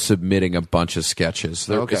were just submitting a bunch of sketches.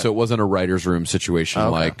 So it wasn't a writer's room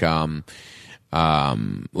situation like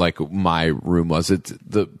my room was.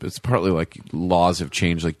 It's partly like laws have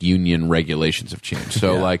changed, like union regulations have changed.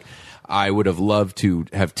 So like I would have loved to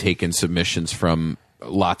have taken submissions from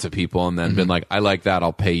lots of people and then been like, I like that,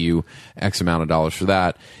 I'll pay you X amount of dollars for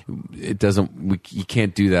that. You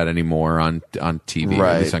can't do that anymore on TV,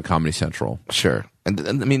 right. At least on Comedy Central. Sure. And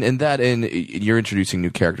I mean, and you're introducing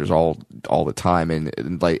new characters all the time,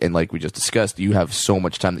 and like we just discussed, you have so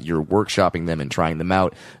much time that you're workshopping them and trying them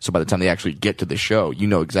out. So by the time they actually get to the show, you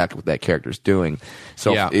know exactly what that character's doing.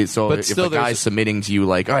 So if a guy's submitting to you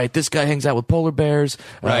like, all right, this guy hangs out with polar bears,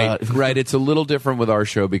 right? Right. It's a little different with our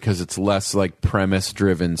show because it's less like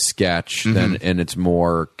premise-driven sketch and it's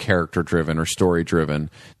more character-driven or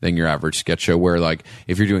story-driven than your average sketch show. Where like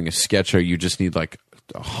if you're doing a sketch show, you just need like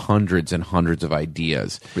hundreds and hundreds of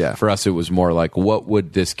ideas. Yeah. For us, it was more like, what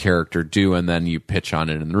would this character do? And then you pitch on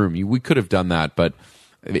it in the room. We could have done that, but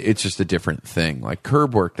it's just a different thing. Like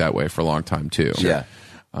Curb worked that way for a long time too. Yeah.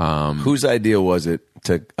 Whose idea was it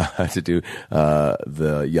to do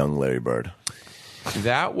the young Larry Bird?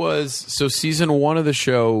 That was season 1 of the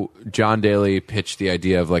show. John Daly pitched the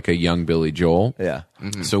idea of like a young Billy Joel. Yeah.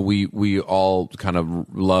 So we all kind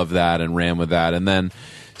of loved that and ran with that, and then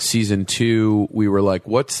season 2, we were like,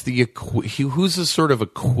 what's who's the sort of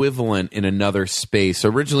equivalent in another space? So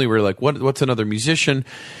originally we were like, what's another musician?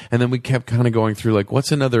 And then we kept kind of going through like,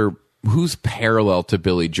 who's parallel to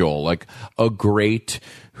Billy Joel? Like a great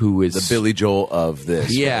who is the Billy Joel of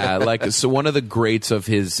this. Yeah, like so one of the greats of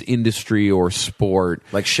his industry or sport.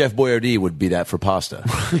 Like Chef Boyardee would be that for pasta.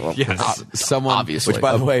 Yes, someone obviously. Which,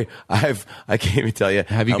 by the way, I can't even tell you.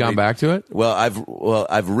 Have you gone back to it? Well,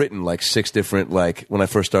 I've written like 6 different, like when I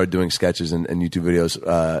first started doing sketches and YouTube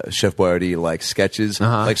videos, Chef Boyardee like sketches.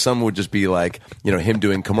 Like some would just be like him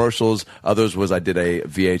doing commercials. Others was I did a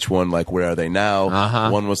VH1 like Where Are They Now?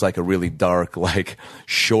 One was like a really dark like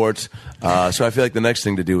short. So I feel like the next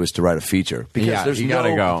thing to do is to write a feature because you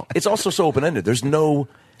gotta go. It's also so open ended. There's no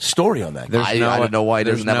story on that. I don't know why he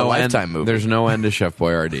doesn't have a Lifetime movie. There's no end to Chef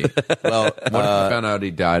Boyardee. Well, what if you found out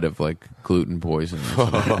he died of like gluten poisoning?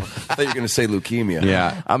 I thought you were going to say leukemia.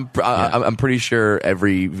 Yeah, I'm pretty sure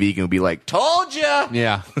every vegan would be like, "Told ya."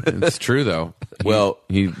 Yeah, it's true though. Well,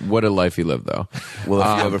 what a life he lived though. Well,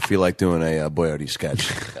 if you ever feel like doing a Boyardee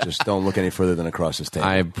sketch, just don't look any further than across this table.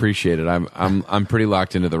 I appreciate it. I'm pretty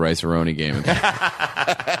locked into the Rice-A-Roni game.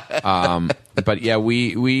 But yeah,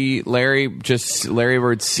 Larry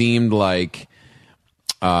Bird seemed like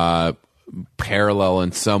parallel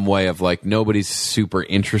in some way of like nobody's super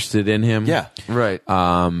interested in him. Yeah, right.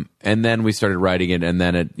 And then we started writing it, and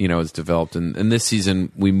then it it's developed. And this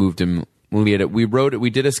season we moved him. We wrote it. We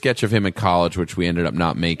did a sketch of him at college, which we ended up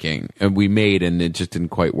not making, and we made, and it just didn't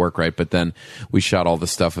quite work right. But then we shot all the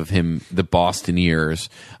stuff of him, the Boston years,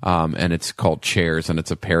 and it's called Chairs, and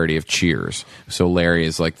it's a parody of Cheers. So Larry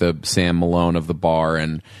is like the Sam Malone of the bar,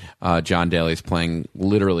 and John Daly's playing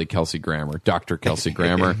literally Kelsey Grammer, Dr. Kelsey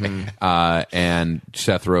Grammer, and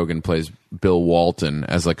Seth Rogen plays Bill Walton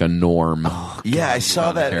as like a Norm. Yeah, I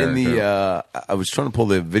saw that character. in the. I was trying to pull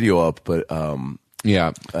the video up, but.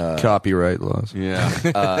 Yeah, copyright laws. Yeah,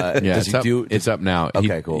 it's up now.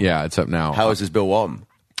 Okay, cool. Yeah, it's up now. How is this Bill Walton?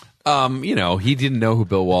 He didn't know who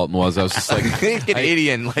Bill Walton was. I was just like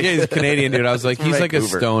Canadian. He's a Canadian dude. I was like, he's like a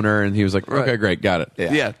Vancouver. stoner, and he was like, okay, great, got it.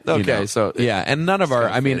 Yeah. Okay. So yeah, and none of our.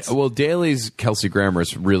 I mean, well, Daly's Kelsey Grammer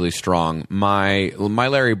is really strong. My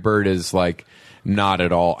Larry Bird is like. Not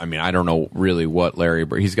at all. I mean, I don't know really what Larry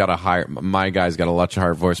Bird. He's got my guy's got a much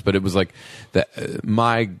higher voice, but it was like that.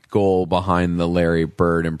 My goal behind the Larry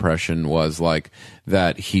Bird impression was like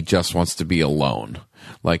that he just wants to be alone.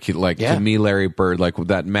 To me, Larry Bird, like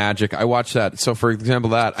that magic. I watched that. So, for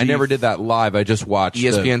example, I never did that live. I just watched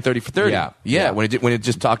ESPN 30 for 30. Yeah. When it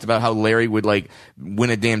just talked about how Larry would like win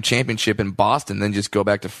a damn championship in Boston, then just go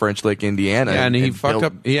back to French Lick, Indiana. And he fucked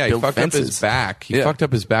up. Yeah, he fucked up his back. He fucked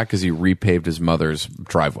up his back because he repaved his mother's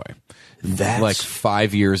driveway. That's like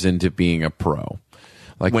 5 years into being a pro.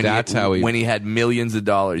 Like when he had millions of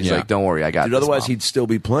dollars, he's like, "Don't worry, I got this." Otherwise, Mom. he'd still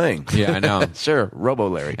be playing. Yeah, I know. Sure, Robo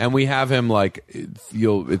Larry. And we have him like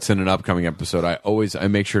it's in an upcoming episode. I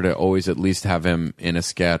make sure to always at least have him in a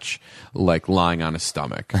sketch like lying on his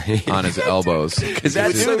stomach, on his elbows.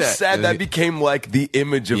 That's so sad. That became like the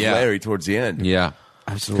image of Larry towards the end. Yeah.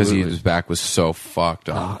 because his back was so fucked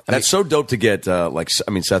up. That's so dope to get.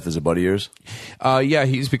 Seth is a buddy of yours. Yeah,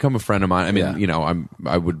 he's become a friend of mine. I mean,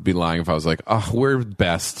 I would be lying if I was like, oh, we're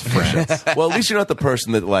best friends. Well, at least you're not the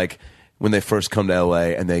person that like when they first come to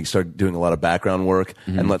LA and they start doing a lot of background work,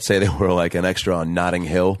 and let's say they were like an extra on Notting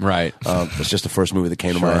Hill. Right. It's just the first movie that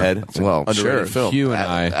came to my head. It's an underrated film. Hugh and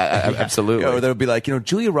I. Absolutely. Or they would be like,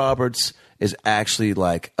 Julia Roberts is actually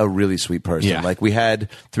like a really sweet person. Yeah. Like we had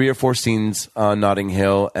 3 or 4 scenes on Notting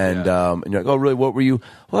Hill, and you're like, oh, really? What were you?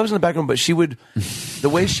 Well, I was in the background, but she would, the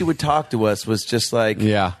way she would talk to us was just like,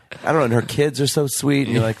 I don't know. And her kids are so sweet,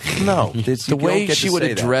 and you're like, no, the way she would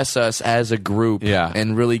address us as a group,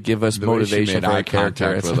 and really give us motivation for our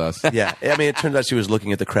character with us. Yeah, I mean, it turns out she was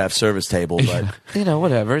looking at the craft service table, but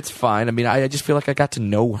whatever, it's fine. I mean, I just feel like I got to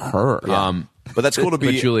know her. But that's cool to be.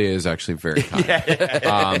 But Julia is actually very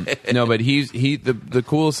kind. No, but the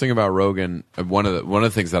coolest thing about Rogan, one of the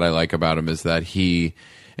things that I like about him is that he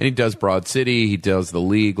does Broad City, he does The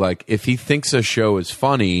League. Like if he thinks a show is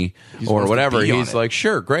funny or whatever, he's like,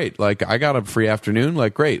 sure, great. Like I got a free afternoon,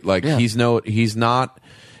 like great. Like he's not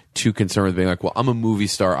too concerned with being like, well, I'm a movie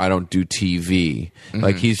star, I don't do TV.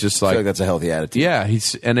 Like he's just I like, feel like that's a healthy attitude. yeah,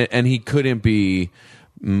 and he couldn't be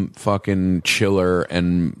fucking chiller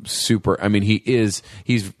and super. I mean, he's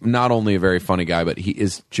not only a very funny guy, but he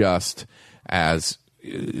is just as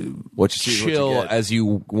chill as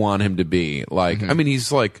you want him to be. Like, I mean,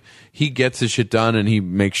 he's like, he gets his shit done, and he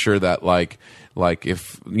makes sure that like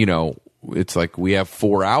if it's like we have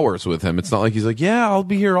 4 hours with him. It's not like he's like, yeah, I'll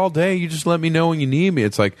be here all day. You just let me know when you need me.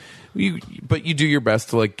 It's like but you do your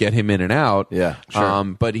best to like get him in and out. Yeah, sure.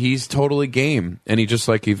 But he's totally game, and he just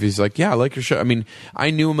like if he's like, yeah, I like your show. I mean, I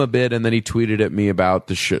knew him a bit, and then he tweeted at me about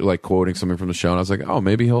the show, like quoting something from the show, and I was like, oh,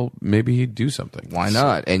 maybe he'd do something. Why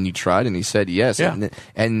not? And you tried, and he said yes. Yeah.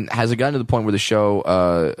 And has it gotten to the point where the show?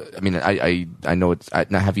 I mean, I know it's.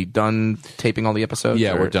 Now, have you done taping all the episodes?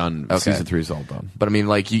 Yeah, or? we're done. Okay. Season 3 is all done. But I mean,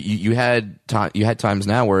 like you had times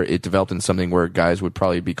now where it developed into something where guys would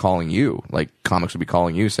probably be calling you, like comics would be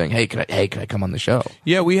calling you, saying, "Hey, can I come on the show?"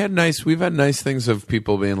 Yeah, we've had nice things of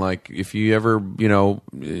people being like, if you ever,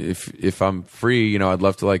 if I'm free, I'd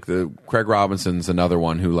love to. Like the Craig Robinson's another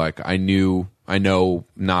one who like I know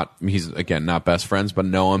he's again not best friends, but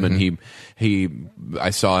know him, and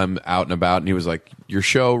I saw him out and about, and he was like, your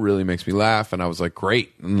show really makes me laugh, and I was like,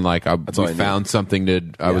 great, and like we found something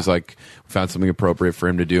appropriate for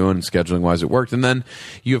him to do, and scheduling wise it worked. And then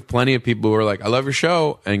you have plenty of people who are like, I love your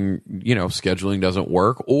show, and scheduling doesn't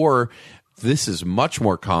work, or this is much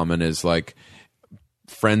more common, is like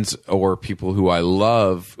friends or people who I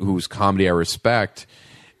love, whose comedy I respect,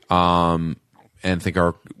 and think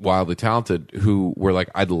are wildly talented, who were like,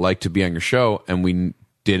 I'd like to be on your show, and we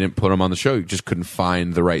didn't put them on the show. You just couldn't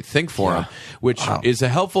find the right thing for them, which is a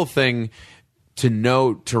helpful thing to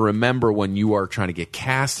know, to remember when you are trying to get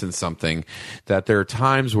cast in something, that there are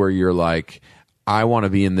times where you're like, I want to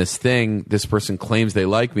be in this thing. This person claims they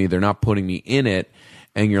like me. They're not putting me in it.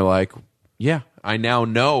 And you're like, yeah, I now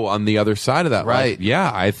know on the other side of that. Right. Like, yeah,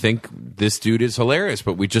 I think this dude is hilarious,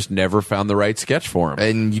 but we just never found the right sketch for him.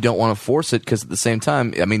 And you don't want to force it, because at the same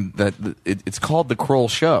time, I mean, it's called the Kroll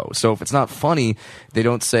Show. So if it's not funny, they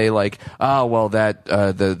don't say like, oh, well, that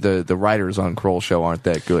the writers on Kroll Show aren't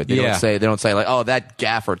that good. They don't say like, oh, that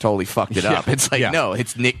gaffer totally fucked it up. It's like, no,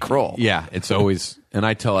 it's Nick Kroll. Yeah, it's always. And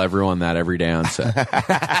I tell everyone that every day on set.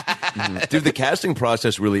 Dude, the casting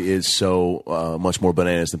process really is so much more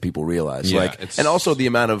bananas than people realize. Yeah, and also the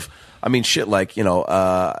amount of, I mean, shit, like,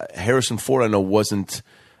 Harrison Ford, I know wasn't,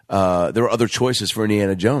 there were other choices for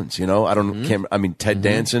Indiana Jones, I don't, I mean, Ted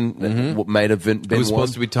Danson might have been It was one.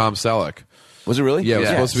 supposed to be Tom Selleck. Was it really? Yeah, it was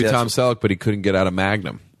supposed to be Tom Selleck, but he couldn't get out of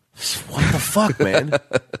Magnum. What the fuck, man?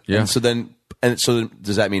 Yeah. And so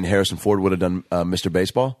does that mean Harrison Ford would have done Mr.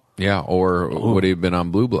 Baseball? Yeah, or would he have been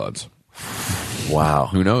on Blue Bloods? Wow.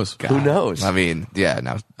 Who knows? Who knows? I mean, yeah,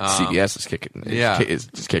 now CBS is kicking. Is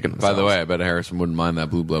just kicking themselves. By the way, I bet Harrison wouldn't mind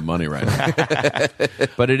that Blue Blood money right now.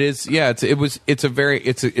 But it is, yeah.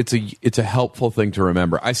 It's a helpful thing to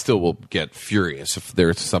remember. I still will get furious if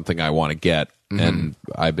there's something I want to get, and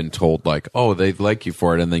I've been told like, oh, they like you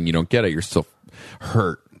for it, and then you don't get it. You're still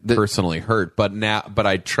hurt. Personally hurt, but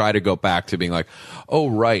I try to go back to being like, oh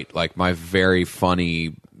right, like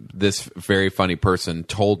this very funny person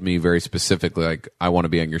told me very specifically, like, I want to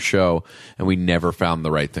be on your show, and we never found the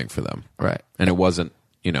right thing for them. Right. And it wasn't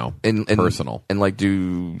personal. And like,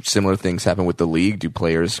 do similar things happen with the league? Do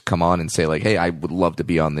players come on and say like, "Hey, I would love to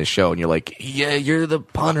be on this show," and you're like, "Yeah, you're the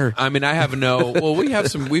punter." I mean, I have no. Well,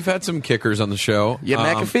 we've had some kickers on the show. Yeah,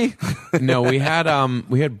 McAfee. No, we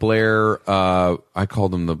had Blair. I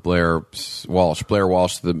called him the Blair Walsh,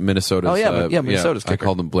 the Minnesota's. Oh yeah, Minnesota's kicker. I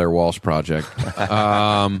called him Blair Walsh Project.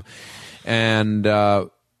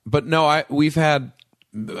 But no, we've had.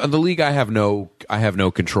 The league I have no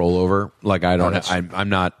control over. Like I don't I'm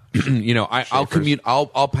not I'll commute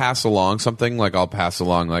I'll pass along something, like I'll pass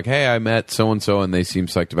along like, hey, I met so and so and they seem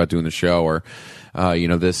psyched about doing the show, or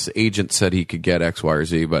this agent said he could get X, Y, or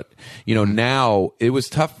Z. But now it was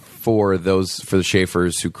tough for the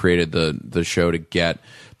Schaefers who created the show to get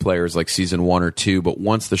players like season 1 or 2, but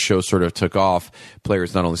once the show sort of took off,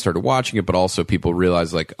 players not only started watching it, but also people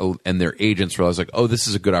realized and their agents realized like, oh, this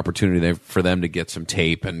is a good opportunity for them to get some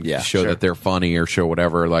tape and show that they're funny or show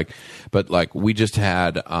whatever. But we just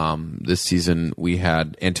had this season we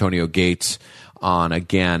had Antonio Gates on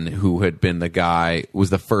again, who had been was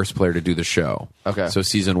the first player to do the show. Okay. So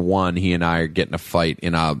season 1, he and I are getting a fight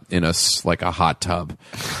in a hot tub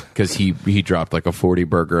because he dropped like a 40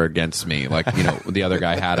 burger against me. The other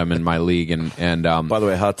guy had him in my league and by the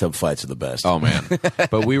way, hot tub fights are the best. Oh man.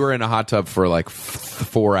 But we were in a hot tub for like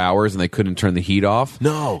 4 hours and they couldn't turn the heat off.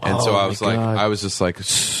 No. And so I was just like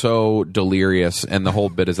so delirious, and the whole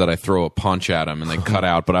bit is that I throw a punch at him and they cut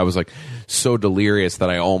out, but I was like so delirious that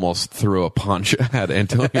I almost threw a punch at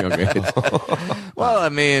Antonio Gates. Well, I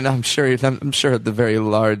mean, I'm sure the very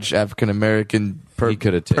large African American,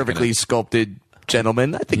 perfectly sculpted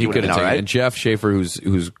gentleman, I think he could have taken it. And Jeff Schaefer,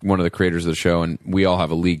 who's one of the creators of the show, and we all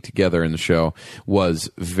have a league together in the show, was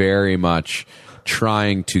very much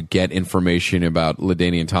trying to get information about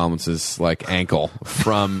LaDainian Tomlinson's ankle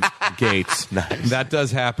from Gates. Nice. That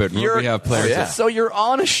does happen. We have players. Yeah. So you're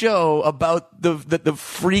on a show about the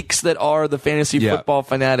freaks that are the fantasy football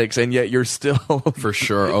fanatics, and yet you're still for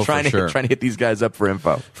sure trying to hit these guys up for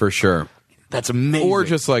info. For sure. That's amazing. Or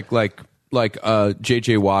just like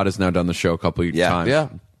JJ Watt has now done the show a couple of times. Yeah.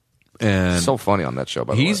 And so funny on that show,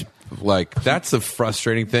 by the way. He's that's the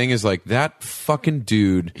frustrating thing is that fucking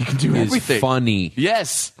dude he can do everything. Funny.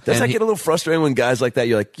 Yes. Does that get a little frustrating when guys like that,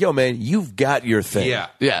 you're like, yo, man, you've got your thing.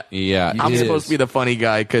 Yeah. I'm supposed to be the funny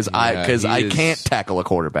guy because I can't tackle a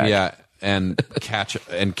quarterback. Yeah. And catch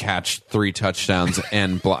 3 touchdowns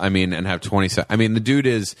and have 20 seconds. I mean, the dude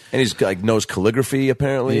is, and he's knows calligraphy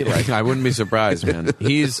apparently. I wouldn't be surprised, man.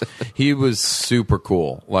 He was super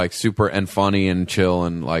cool, super and funny and chill,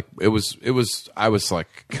 and it was. I was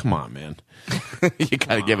like, come on, man. You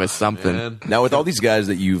gotta give us something. Man. Now, with all these guys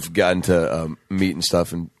that you've gotten to meet and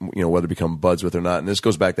stuff, and whether become buds with or not, and this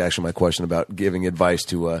goes back to actually my question about giving advice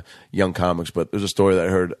to young comics. But there's a story that I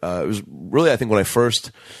heard. It was really, I think, when I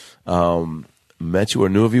first met you or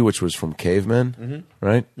knew of you, which was from Cavemen,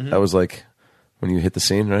 right? Mm-hmm. That was when you hit the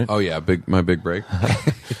scene, right? Oh yeah, my big break.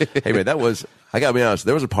 Hey man, I gotta be honest,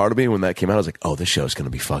 there was a part of me when that came out, I was like, oh, this show's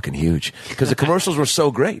gonna be fucking huge, because the commercials were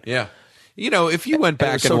so great. Yeah. If you went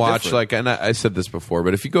back and watched, different. And I said this before,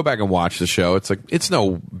 but if you go back and watch the show, it's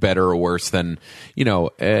no better or worse than,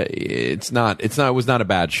 it was not a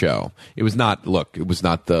bad show. It was not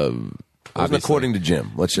the. It wasn't according to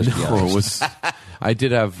Jim. Let's just be honest. It was. I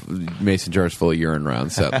did have mason jars full of urine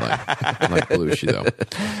around set, like Belushi though.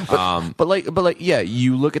 But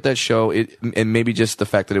you look at that show, and maybe just the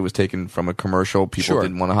fact that it was taken from a commercial, people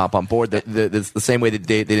didn't want to hop on board. The same way that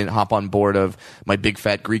they didn't hop on board of My Big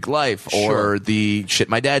Fat Greek Life or the Shit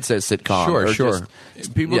My Dad Says sitcom. Sure.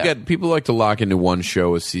 People like to lock into one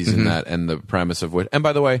show a season and the premise of which. And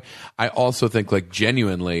by the way, I also think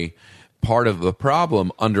genuinely, part of the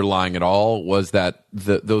problem underlying it all was that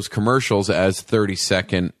those commercials as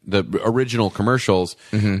 30-second, the original commercials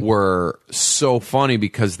were so funny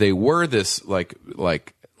because they were this like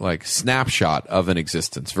snapshot of an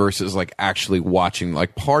existence versus actually watching.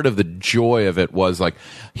 Part of the joy of it was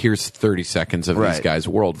here's 30 seconds of these guys'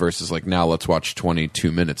 world versus now let's watch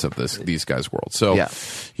 22 minutes of these guys' world. So,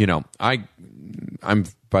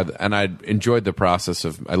 and I enjoyed the process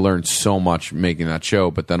of, I learned so much making that show,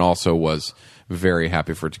 but then also was very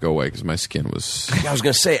happy for it to go away because my skin was. I was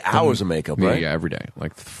going to say hours of makeup, right? Yeah, every day,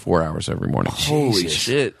 4 hours every morning. Holy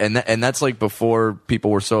shit! And that's before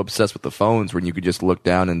people were so obsessed with the phones, when you could just look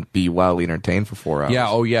down and be wildly entertained for 4 hours. Yeah.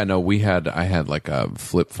 Oh yeah. No, I had a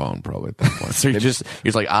flip phone probably at that point. So you're just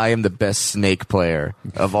I am the best Snake player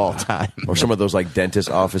of all time, or some of those dentist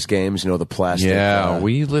office games, the plastic. Yeah,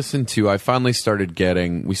 we listened to. We started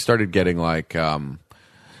getting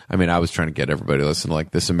I mean, I was trying to get everybody to listen to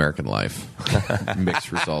like This American Life,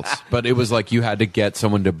 mixed results. But it was like you had to get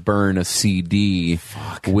someone to burn a CD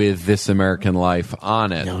with This American Life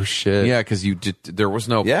on it. No shit. Yeah, because there was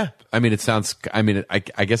no. Yeah. I mean, I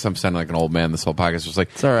guess I'm sounding like an old man. This whole podcast was like,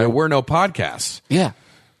 all right. there were no podcasts. Yeah.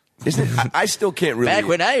 Isn't it, I still can't really. Back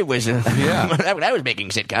when I was when I was making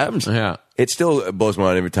sitcoms. Yeah. It still blows my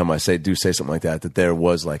mind every time I do say something like that. That there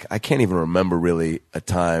was like I can't even remember really a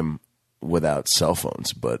time without cell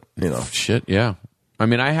phones. But Shit, yeah. I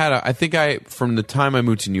mean, I think from the time I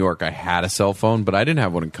moved to New York, I had a cell phone, but I didn't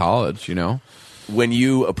have one in college, when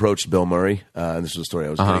you approached Bill Murray, and this is the story I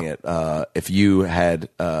was getting at, if you had,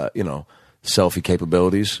 selfie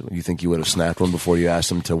capabilities, you think you would have snapped one before you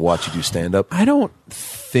asked him to watch you do stand up? I don't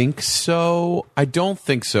think so.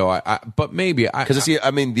 But maybe. Because the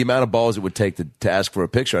amount of balls it would take to ask for a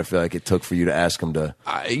picture, I feel like it took for you to ask him to.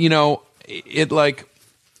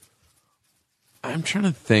 I'm trying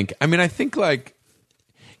to think. I mean, I think I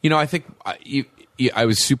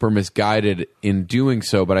was super misguided in doing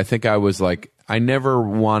so, but I think I was like, I never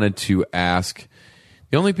wanted to ask.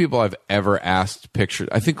 The only people I've ever asked pictures,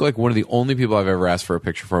 I think like one of the only people I've ever asked for a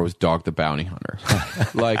picture for was Dog the Bounty Hunter.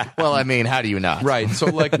 Well, I mean, how do you not? Right. So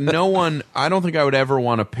like no one, I don't think I would ever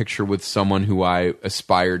want a picture with someone who I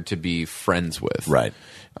aspired to be friends with. Right.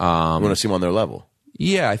 You want to see them on their level.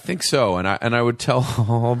 Yeah, I think so. And I would tell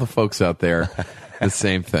all the folks out there the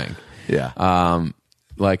same thing. Yeah.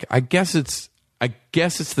 I guess it's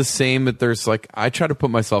the same, but there's like, I try to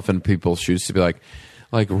put myself in people's shoes to be like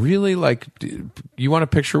really, like, you want a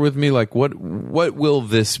picture with me? Like, what will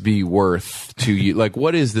this be worth to you? Like,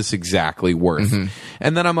 what is this exactly worth? Mm-hmm.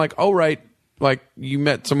 And then I'm like, oh, right. Like, you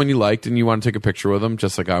met someone you liked and you want to take a picture with them,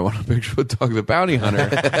 just like I want a picture with Dog the Bounty Hunter.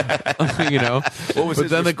 What was but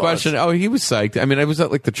his then the response? question, he was psyched. I mean, I was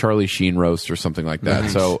at like the Charlie Sheen roast or something like that.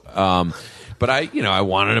 Nice. So, but I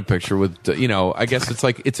wanted a picture with, I guess it's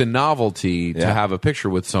like, it's a novelty to have a picture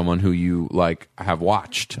with someone who you like have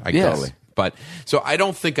watched. I guess. Totally. But so I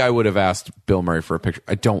don't think I would have asked Bill Murray for a picture.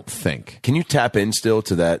 I don't think. Can you tap in still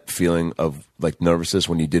to that feeling of like nervousness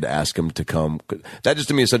when you did ask him to come? That just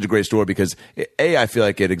to me is such a great story because I feel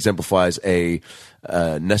like it exemplifies a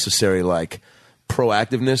necessary like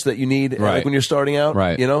proactiveness that you need like when you're starting out,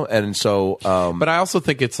 right? And so. But I also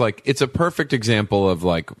think it's like it's a perfect example of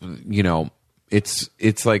like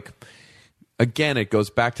it's like. Again, it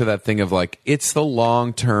goes back to that thing of like it's the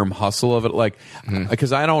long-term hustle of it, like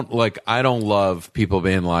because I don't love people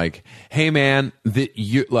being like, "Hey, man,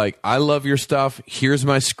 I love your stuff. Here's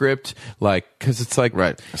my script," like because it's like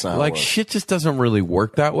like shit just doesn't really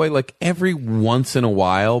work that way. Like every once in a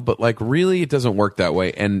while, but like really, it doesn't work that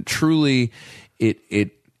way. And truly,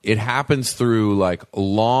 it happens through like a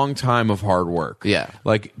long time of hard work. Yeah.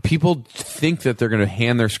 Like people think that they're going to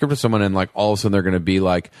hand their script to someone and like all of a sudden they're going to be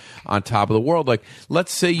like on top of the world. Like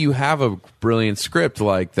let's say you have a brilliant script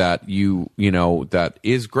like that that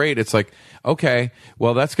is great. It's like, okay,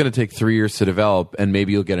 well that's going to take 3 years to develop and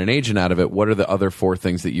maybe you'll get an agent out of it. What are the other 4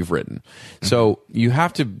 things that you've written? Mm-hmm. So you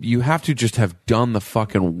have to just have done the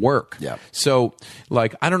fucking work. Yeah. So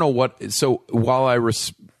like, I don't know what, so while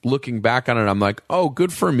looking back on it, I'm like, oh,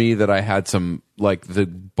 good for me that I had some like the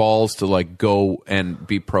balls to like go and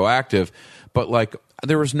be proactive. But like,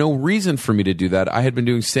 there was no reason for me to do that. I had been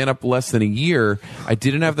doing stand up less than a year. I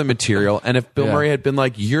didn't have the material. And if Bill Murray had been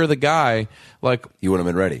like, you're the guy, like, you wouldn't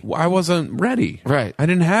have been ready. I wasn't ready. Right. I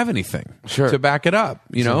didn't have anything to back it up.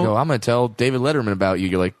 You know, I'm going to tell David Letterman about you.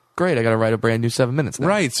 You're like, great. I got to write a brand new 7 minutes now.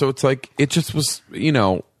 Right. So it's like, it just was,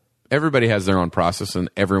 everybody has their own process and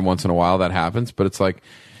every once in a while that happens. But it's like,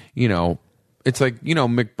 it's like, Danny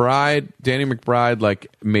McBride, like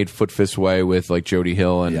made Foot Fist Way with like Jody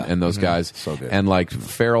Hill and those guys. So good. And like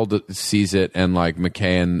Farrell sees it and like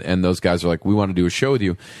McKay and those guys are like, we want to do a show with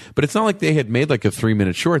you. But it's not like they had made like a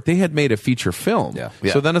 3-minute short. They had made a feature film. Yeah.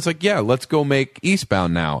 So then it's like, let's go make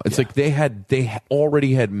Eastbound now. It's like they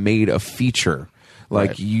already had made a feature.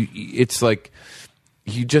 Like it's like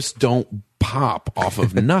you just don't pop off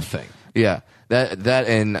of nothing. Yeah. That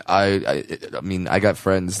and I mean, I got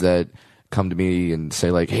friends that come to me and say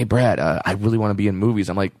like, "Hey, Brad, I really want to be in movies."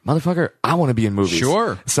 I'm like, "Motherfucker, I want to be in movies."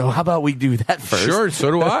 Sure. So how about we do that first? Sure. So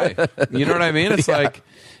do I. You know what I mean? It's like,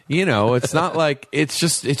 it's not like it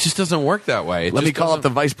just doesn't work that way. Let me call up the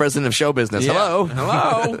vice president of show business. Yeah.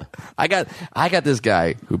 Hello. I got this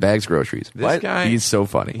guy who bags groceries. This guy, he's so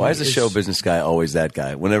funny. Why is the show business guy always that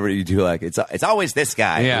guy? Whenever you do like, it's always this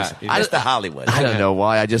guy. Yeah. It's the Hollywood. I don't know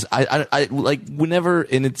why. I like whenever,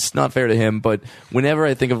 and it's not fair to him, but whenever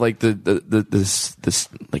I think of like the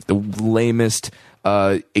lamest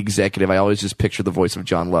executive, I always just picture the voice of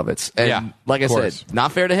John Lovitz. And Yeah, like I of course. said,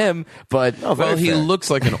 not fair to him, but Well, he looks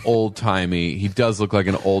like an old timey. He does look like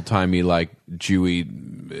an old timey, like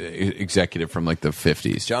Jewy executive from like the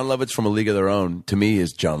 50s. John Lovitz from A League of Their Own, to me,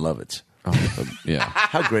 is John Lovitz. Yeah.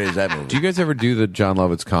 How great is that movie? Do you guys ever do the John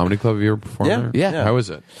Lovitz Comedy Club? Have you ever performed Yeah. there? Yeah. How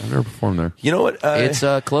is it? I've never performed there. You know what? it's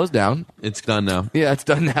closed down. It's done now. Yeah, it's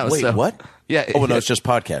done now. wait, so. what? Yeah. Oh, well, no, it's just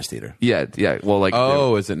podcast theater. Yeah. Well, like.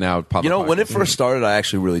 Oh, is it now? You know, when it first started, I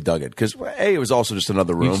actually really dug it because it was also just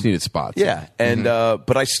another room. You just needed spots. Yeah, and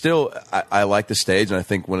but I still I like the stage, and I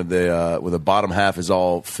think when the bottom half is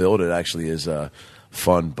all filled, it actually is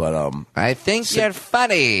fun. But I think you're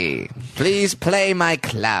funny. Please play my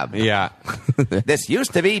club. Yeah. this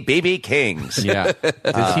used to be BB King's. Yeah.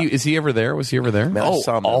 Is he ever there? Was he ever there? Man, I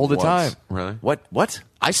saw him all the once. time. Really? What?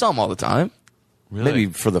 I saw him all the time. Maybe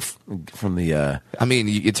from the. I mean,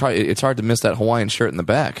 it's hard to miss that Hawaiian shirt in the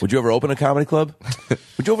back. Would you ever open a comedy club?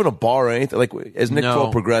 Would you open a bar or anything? Like as Nick No.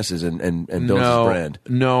 Kroll progresses and builds his brand.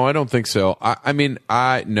 No, I don't think so. I mean,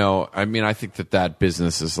 I think that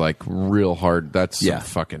business is like real hard. That's some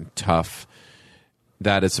fucking tough.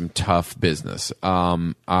 That is some tough business.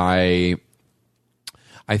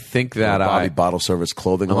 I think that Bobby Bottle Service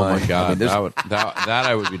clothing Oh line. my god, I mean, that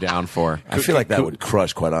I would be down for. I feel like that would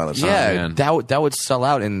crush, quite honestly. Yeah, man. that would sell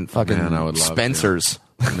out in fucking Man, I would love Spencer's.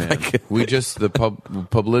 Man, we just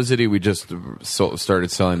publicity. We just started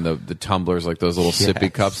selling the tumblers, like those little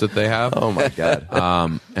sippy cups that they have. Oh my god!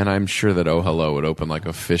 And I'm sure that Oh Hello would open like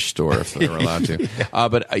a fish store if they were allowed to.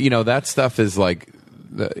 But that stuff is like,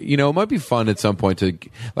 it might be fun at some point to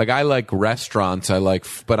like. I like restaurants.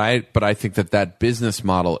 But I think that business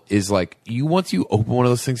model is like once you open one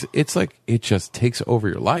of those things, it's like it just takes over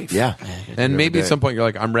your life. Yeah, and maybe at some point you're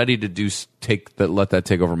like, I'm ready to let that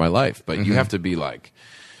take over my life. But you have to be like.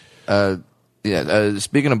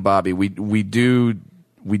 Speaking of Bobby, we do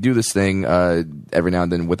this thing every now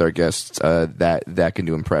and then with our guests that can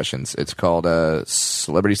do impressions. It's called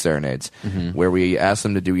Celebrity Serenades, where we ask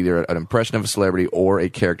them to do either an impression of a celebrity or a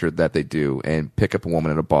character that they do, and pick up a woman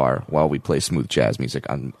at a bar while we play smooth jazz music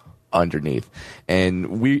underneath.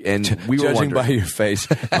 And we were judging wondering, by your face.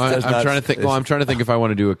 I'm trying to think. Well, I'm trying to think if I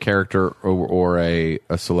want to do a character or a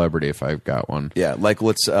celebrity if I've got one. Yeah, like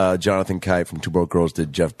let's Jonathan Kite from Two Broke Girls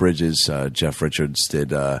did Jeff Bridges. Jeff Richards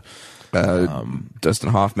did Dustin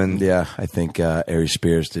Hoffman. Yeah, I think Ari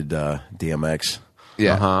Spears did DMX.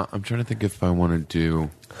 Yeah. I'm trying to think if I want to do.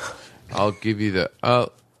 I'll give you the.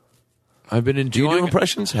 I've been enjoying. Do you do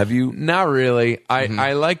impressions? Have you? Not really.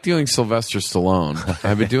 I like doing Sylvester Stallone.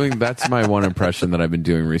 I've been doing. That's my one impression that I've been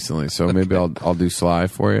doing recently. So maybe I'll do Sly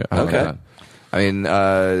for you. How about Okay. that? I mean,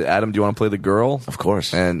 Adam, do you want to play the girl? Of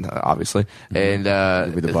course. And obviously, and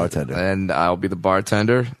You'll be the bartender. and I'll be the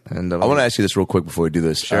bartender. And I want to ask you this real quick before we do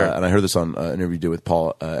this. Sure. And I heard this on an interview you did with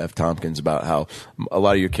Paul F. Tompkins about how a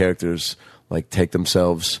lot of your characters like take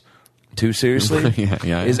themselves too seriously.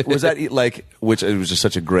 Yeah. Was that like? Which it was just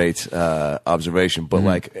such a great observation. But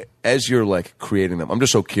like, as you're like creating them, I'm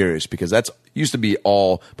just so curious because that's used to be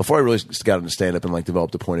all before I really got into stand up and like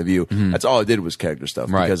developed a point of view. That's all I did was character stuff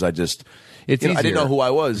Right. because I just It's I didn't easier. know who I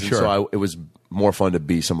was, Sure. and so it was more fun to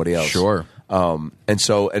be somebody else. Sure.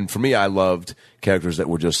 And for me, I loved characters that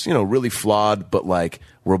were just really flawed, but like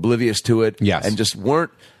were oblivious to it. Yes. and just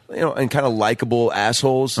weren't and kind of likable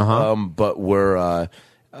assholes. But were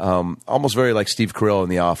almost very like Steve Carell in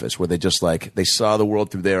The Office, where they just like they saw the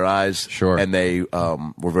world through their eyes. Sure. and they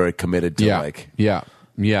were very committed to like. Yeah.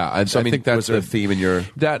 I think that's was there a theme in your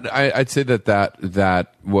that I'd say that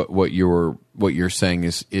what you're saying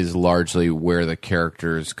is largely where the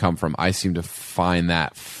characters come from. I seem to find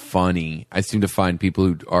that funny. I seem to find people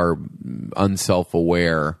who are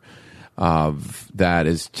unself-aware of that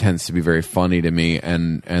tends to be very funny to me,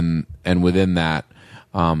 and within that,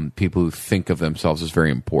 people who think of themselves as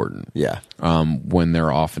very important. Yeah. When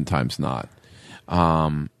they're oftentimes not.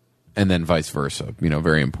 And then vice versa,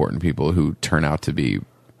 very important people who turn out to be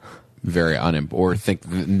very or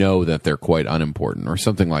know that they're quite unimportant or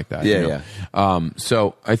something like that. Yeah.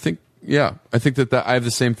 So I think that I have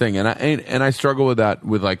the same thing, and I struggle with that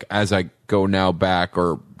with like as I go now back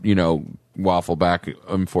or waffle back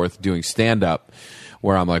and forth doing stand up,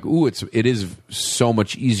 where I'm like, ooh, it is so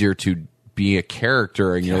much easier to be a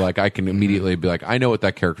character, and you're like, I can immediately be like, I know what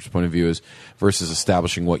that character's point of view is versus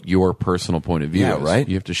establishing what your personal point of view is. Right.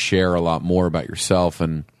 You have to share a lot more about yourself,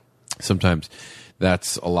 and sometimes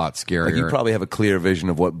that's a lot scarier. Like you probably have a clear vision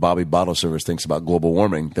of what Bobby Bottle Service thinks about global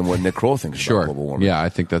warming than what Nick Kroll thinks about global warming. Yeah, I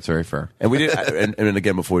think that's very fair. And we did, and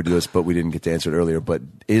again before we do this, but we didn't get to answer it earlier. But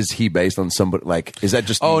is he based on somebody? Like, is that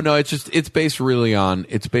just? Oh no, it's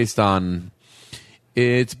based on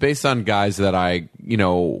It's based on guys that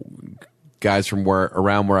guys from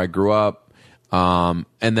around where I grew up, and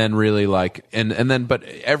then really but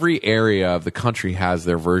every area of the country has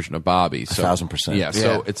their version of Bobby. So, 1,000%. Yeah,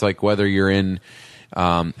 so it's like whether you're in.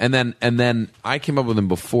 And then I came up with him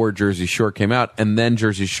before Jersey Shore came out, and then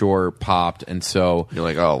Jersey Shore popped, and so You're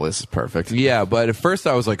like, oh, this is perfect. yeah. But at first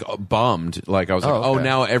I was like bummed, like I was like, okay.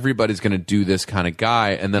 now everybody's going to do this kind of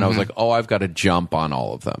guy, and then I was like, I've got to jump on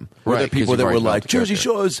all of them. Were there Right, 'cause people that you've were already like, built the Jersey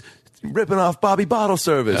character. Shore's ripping off Bobby Bottle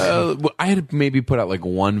Service? I had maybe put out like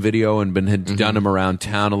one video and had done him around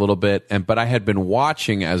town a little bit, but I had been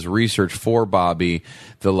watching as research for Bobby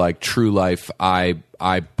the like true life I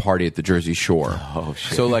party at the Jersey Shore. Oh,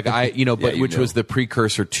 shit. So like which was the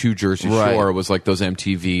precursor to Jersey Right. Shore. It was like those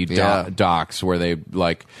MTV Yeah. docs where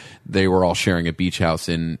they were all sharing a beach house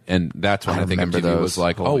and that's when I I think remember MTV those. was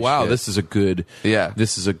like, Holy oh wow, shit. this is a good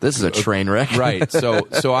this is a train wreck. right.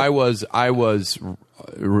 So I was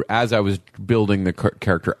as I was building the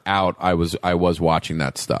character out, I was watching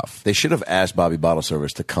that stuff. They should have asked Bobby Bottle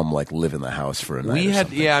Service to come like live in the house for a night. We or had,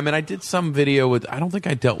 something. I did some video with. I don't think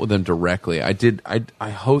I dealt with them directly. I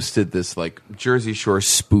hosted this like Jersey Shore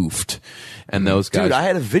spoofed, and those guys. Dude, I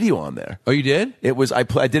had a video on there. Oh, you did? It was I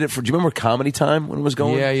did it for. Do you remember Comedy Time when it was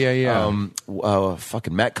going? Yeah.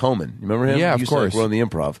 Fucking Matt Coman. You remember him? Yeah, He of used to, like, course. run the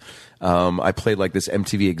Improv. I played like this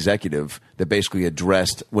MTV executive that basically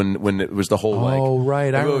addressed when it was the whole like. Oh,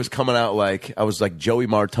 right. Everyone was coming out like I was like Joey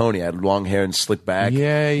Martoni. I had long hair and slick back.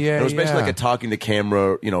 Yeah. And it was basically yeah. like a talking to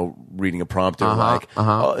camera, reading a prompter.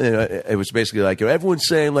 It was basically like everyone's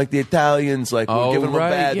saying like the Italians like we're giving them a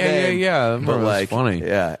bad name. Yeah. But That's like, funny.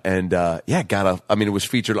 yeah, and it was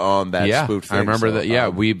featured on that Yeah, spoof thing. I remember so, that. Yeah,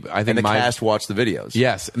 I think and the my cast watched the videos.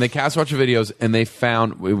 Yes, and the cast watched the videos, and they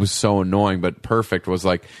found it was so annoying, but perfect. Was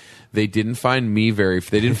like they didn't find they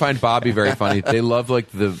didn't find Bobby very funny. They loved like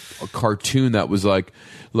the cartoon that was like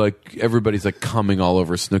everybody's like coming all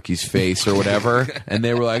over Snooki's face or whatever, and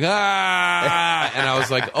they were like ah, and I was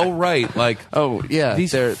like, oh right, like Oh, yeah.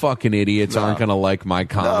 these they're- fucking idiots aren't gonna like my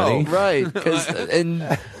comedy. Right.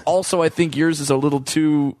 And also, I think yours is a little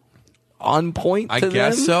too on point I to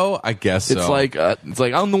guess them. so. I guess so. It's like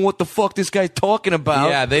I don't know what the fuck this guy's talking about.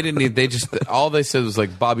 Yeah, they didn't need. They just all they said was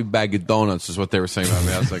like Bobby Bag of Donuts is what they were saying about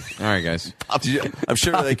me. I was like, all right, guys. I'm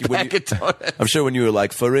sure like Bag of donuts. I'm sure when you were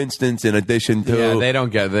like, for instance, in addition to, Yeah, they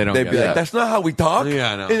don't get. They don't they'd get be that. like, that's not how we talk.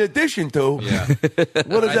 Yeah, I know. In addition to, Yeah.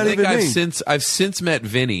 what does that even mean? I've since met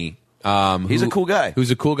Vinny. He's a cool guy. Who's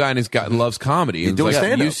a cool guy and loves comedy. He's doing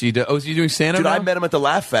stand-up. Is he doing stand-up Dude, now? I met him at the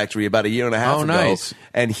Laugh Factory about a year and a half Oh, ago. nice.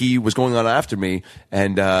 And he was going on after me,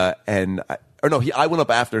 I went up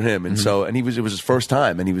after him, and it was his first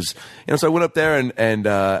time, and he was, so I went up there and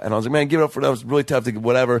I was like, man, give it up for that. It was really tough to get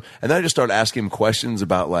whatever. And then I just started asking him questions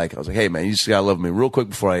about like, I was like, hey man, you just gotta love me real quick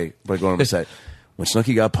before I go on and say, when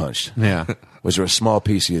Snooki got punched, Yeah. was there a small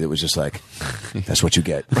piece of you that was just like, that's what you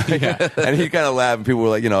get? And he kind of laughed, and people were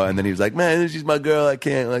like, and then he was like, man, she's my girl, I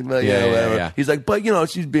can't, like, whatever. yeah. He's like, but,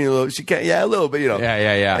 she's being a little, she can't, a little bit,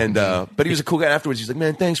 Yeah. And, but he was a cool guy afterwards. He's like,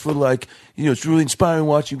 man, thanks for like, it's really inspiring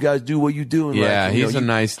watching you guys do what you do. And Yeah, like, he's a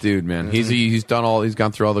nice dude, man. He's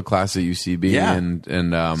gone through all the classes at UCB. Yeah.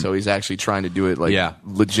 and So he's actually trying to do it like Yeah.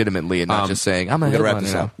 legitimately and not just saying, I'm we gonna gotta wrap headline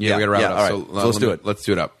this now. up. yeah, we gotta wrap it up. All right, So let's do it. Let's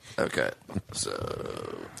do it up. Okay.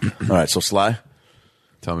 All right, so Sly.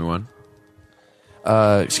 Tell me one.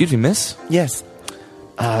 Excuse me, miss. Yes.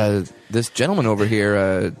 This gentleman over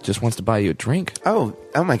here just wants to buy you a drink. Oh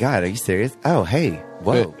my God. Are you serious? Oh, hey.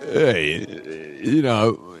 Whoa. Hey,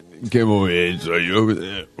 came over here, so you over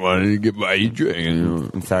there wanted to get by your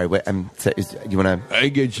drink. I'm sorry. What? You want to? I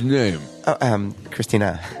get your name. Oh,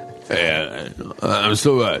 Christina. Yeah, I'm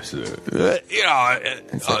Sylvester.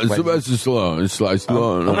 Sylvester Stallone. Sly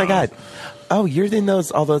Stallone. Oh my God. Oh, you're in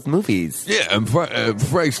all those movies. Yeah, I'm Frank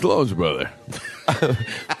Stallone's brother.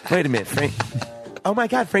 Wait a minute, Frank. Oh my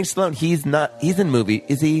God, Frank Stallone. He's in movie.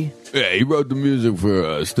 Is he? Yeah, he wrote the music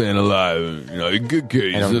for Staying Alive. He's a good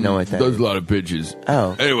kid. I don't know what that does is. a lot of pitches.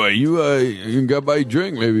 Oh. Anyway, you can go buy a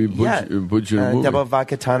drink. Maybe put you in a movie. Double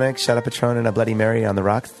vodka tonic, shot up Patron, and a Bloody Mary on the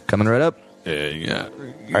rocks. Coming right up. Yeah.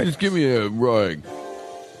 Just give me a raw egg.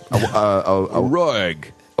 A A raw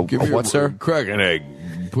egg. Give me what, sir? Crack an egg.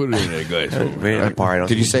 Put it in a glass for me. We're in a bar. I don't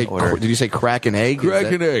Did you think say? we can order. Did you say crack an egg? Is Crack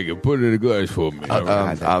that- an egg and put it in a glass for me.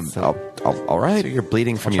 all right. So you're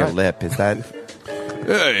bleeding from your lip. Is that?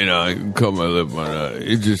 Yeah, I can cut my lip on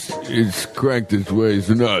it's cranked its way,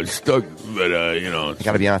 so now it's stuck, but, I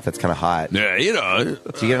got to be honest. That's kind of hot. yeah, Do you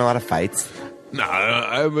get in a lot of fights? nah,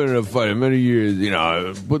 I haven't been in a fight in many years,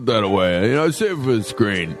 I put that away, save it for the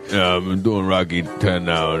screen. I'm doing Rocky 10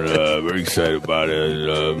 now, and very excited about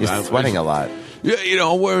it. You're sweating a lot. Yeah,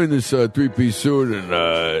 I'm wearing this 3-piece suit, and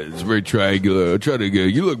it's very triangular. I try to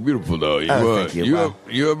get. You look beautiful, though. Thank you. Wow.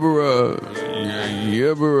 You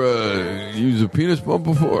ever use a penis pump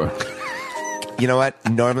before? You know what?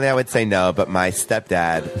 Normally I would say no, but my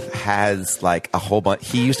stepdad has like a whole bunch.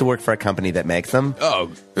 He used to work for a company that makes them.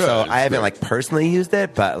 Oh, yeah, so I haven't like personally used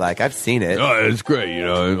it, but like I've seen it. Oh, it's great.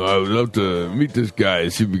 I would love to meet this guy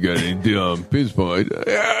and see if we got any deal on penis pump.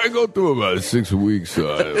 I go through about 6 weeks.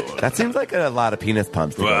 So That seems like a lot of penis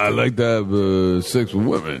pumps. Well, I like to have sex with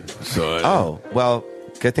women. So well,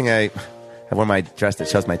 good thing I have worn my dress that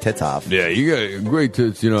shows my tits off. Yeah, you got great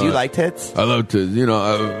tits. Do you like tits? I love tits.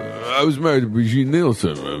 I was married to Brigitte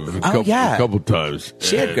Nielsen a couple times.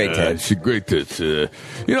 She had great tits. She had great tits.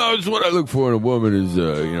 It's what I look for in a woman is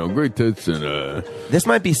great tits and. This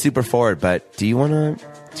might be super forward, but do you wanna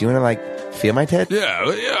like feel my tits? Yeah,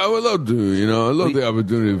 I would love to. I love the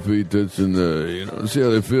opportunity to feel your tits and see how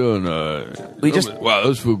they feel. And wow,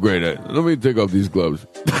 those feel great. Let me take off these gloves.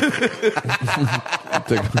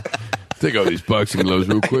 Take out these boxing gloves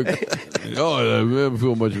real quick. Oh, I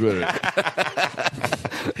feel much better.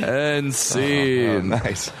 And scene.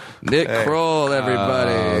 Nice. Nick Kroll,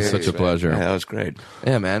 everybody. Such a pleasure. Yeah, that was great.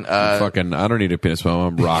 Yeah, man. I don't need a penis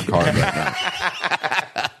pump. I'm rock hard right now.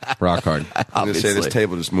 Rock hard. I'm going to say this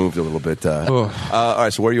table just moved a little bit. All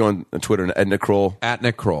right, so where are you on Twitter? At Nick Kroll? At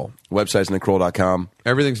Nick Kroll. Website's nickkroll.com.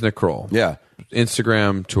 Everything's Nick Kroll. Yeah.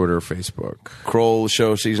 Instagram, Twitter, Facebook. Kroll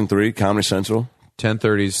Show Season 3, Comedy Central.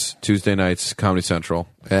 10:30s, Tuesday nights, Comedy Central.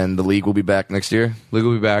 And the League will be back next year? League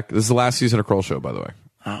will be back. This is the last season of Kroll Show, by the way.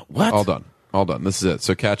 What? All done. This is it.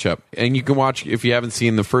 So catch up. And you can watch, if you haven't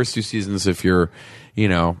seen the first 2 seasons, if you're an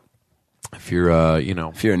idiot, if you're a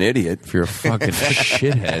fucking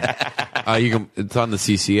shithead, it's on the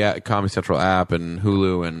CC Comedy Central app and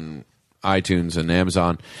Hulu and iTunes and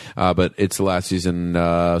Amazon, but it's the last season,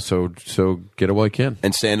 so get it while you can.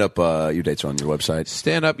 And stand up, your dates are on your website.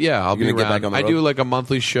 Stand up, yeah, I'll be around. Get back on the road? I do like a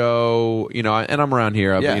monthly show, and I'm around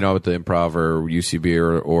here, at the Improv or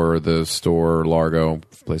UCB or the Store, Largo,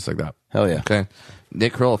 place like that. Hell yeah. Okay,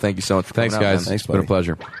 Nick Kroll, thank you so much for coming coming out, out, guys. man. It's been a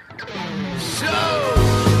pleasure. So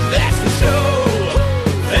that's the show.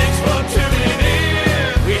 Thanks for tuning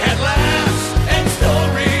in. We had laughs and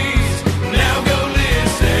stories. Now go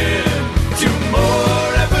listen to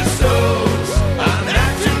more episodes on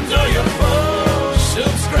iTunes or your phone.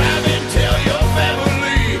 Subscribe and tell your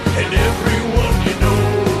family and everyone you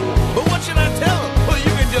know. But what should I tell them? Well,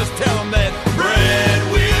 you can just tell them that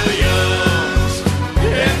Brad Williams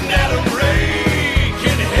and Adam Ray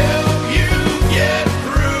can help you get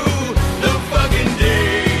through the fucking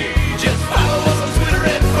day. Just follow us on Twitter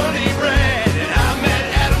at Funny Brad, and I'm at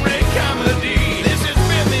Adam Ray Comedy. This has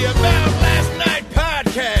been the About Last Night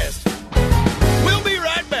podcast. We'll be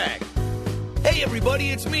right back. Hey everybody,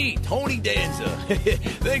 it's me, Tony Danza.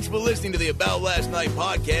 Thanks for listening to the About Last Night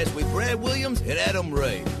podcast with Brad Williams and Adam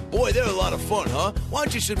Ray. Boy, they're a lot of fun, huh? Why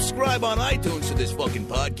don't you subscribe on iTunes to this fucking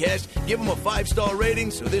podcast? Give them a 5-star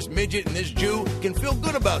rating so this midget and this Jew can feel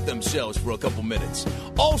good about themselves for a couple minutes.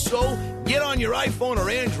 Also, get on your iPhone or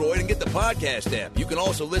Android and get the podcast app. You can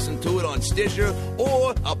also listen to it on Stitcher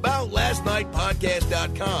or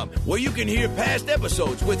AboutLastNightPodcast.com, where you can hear past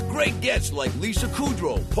episodes with great guests like Lisa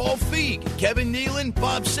Kudrow, Paul Feig, Kevin Nealon,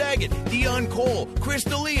 Bob Saget, Dion Cole, Chris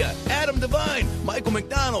D'Elia, Adam Devine, Michael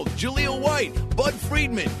McDonald, Jaleel White, Bud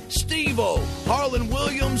Friedman, Steve-O, Harlan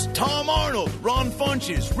Williams, Tom Arnold, Ron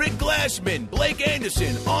Funches, Rick Glassman, Blake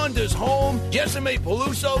Anderson, Anders Holm, Jessime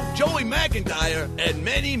Peluso, Joey McIntyre, and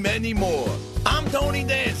many, many more. I'm Tony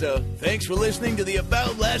Danza. Thanks for listening to the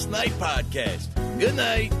About Last Night podcast. Good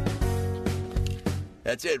night.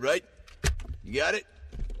 That's it, right? You got it?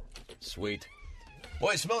 Sweet.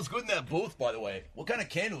 Boy, it smells good in that booth, by the way. What kind of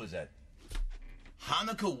candle is that?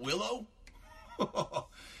 Hanukkah willow?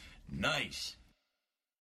 Nice.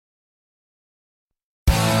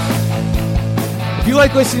 If you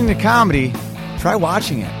like listening to comedy, try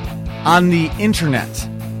watching it on the internet.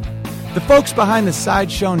 The folks behind the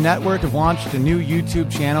Sideshow Network have launched a new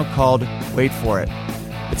YouTube channel called Wait For It.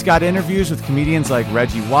 It's got interviews with comedians like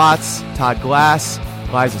Reggie Watts, Todd Glass,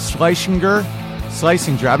 Liza Schlesinger.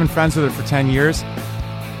 I've been friends with her for 10 years.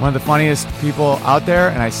 One of the funniest people out there,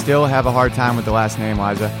 and I still have a hard time with the last name,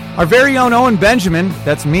 Liza. Our very own Owen Benjamin,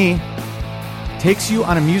 that's me, takes you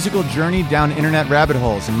on a musical journey down internet rabbit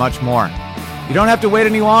holes and much more. You don't have to wait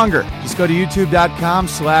any longer. Just go to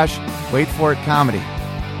youtube.com/waitforitcomedy.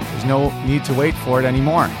 There's no need to wait for it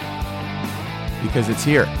anymore because it's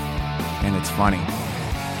here and it's funny.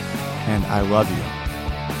 And I love you.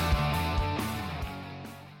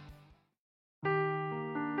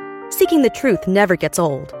 Seeking the truth never gets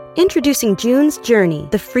old. Introducing June's Journey,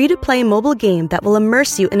 the free-to-play mobile game that will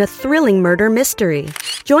immerse you in a thrilling murder mystery.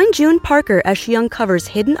 Join June Parker as she uncovers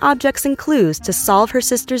hidden objects and clues to solve her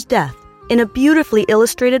sister's death in a beautifully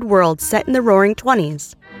illustrated world set in the Roaring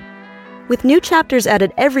 20s. With new chapters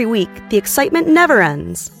added every week, the excitement never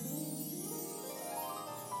ends.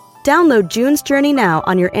 Download June's Journey now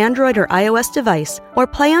on your Android or iOS device, or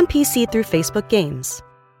play on PC through Facebook Games.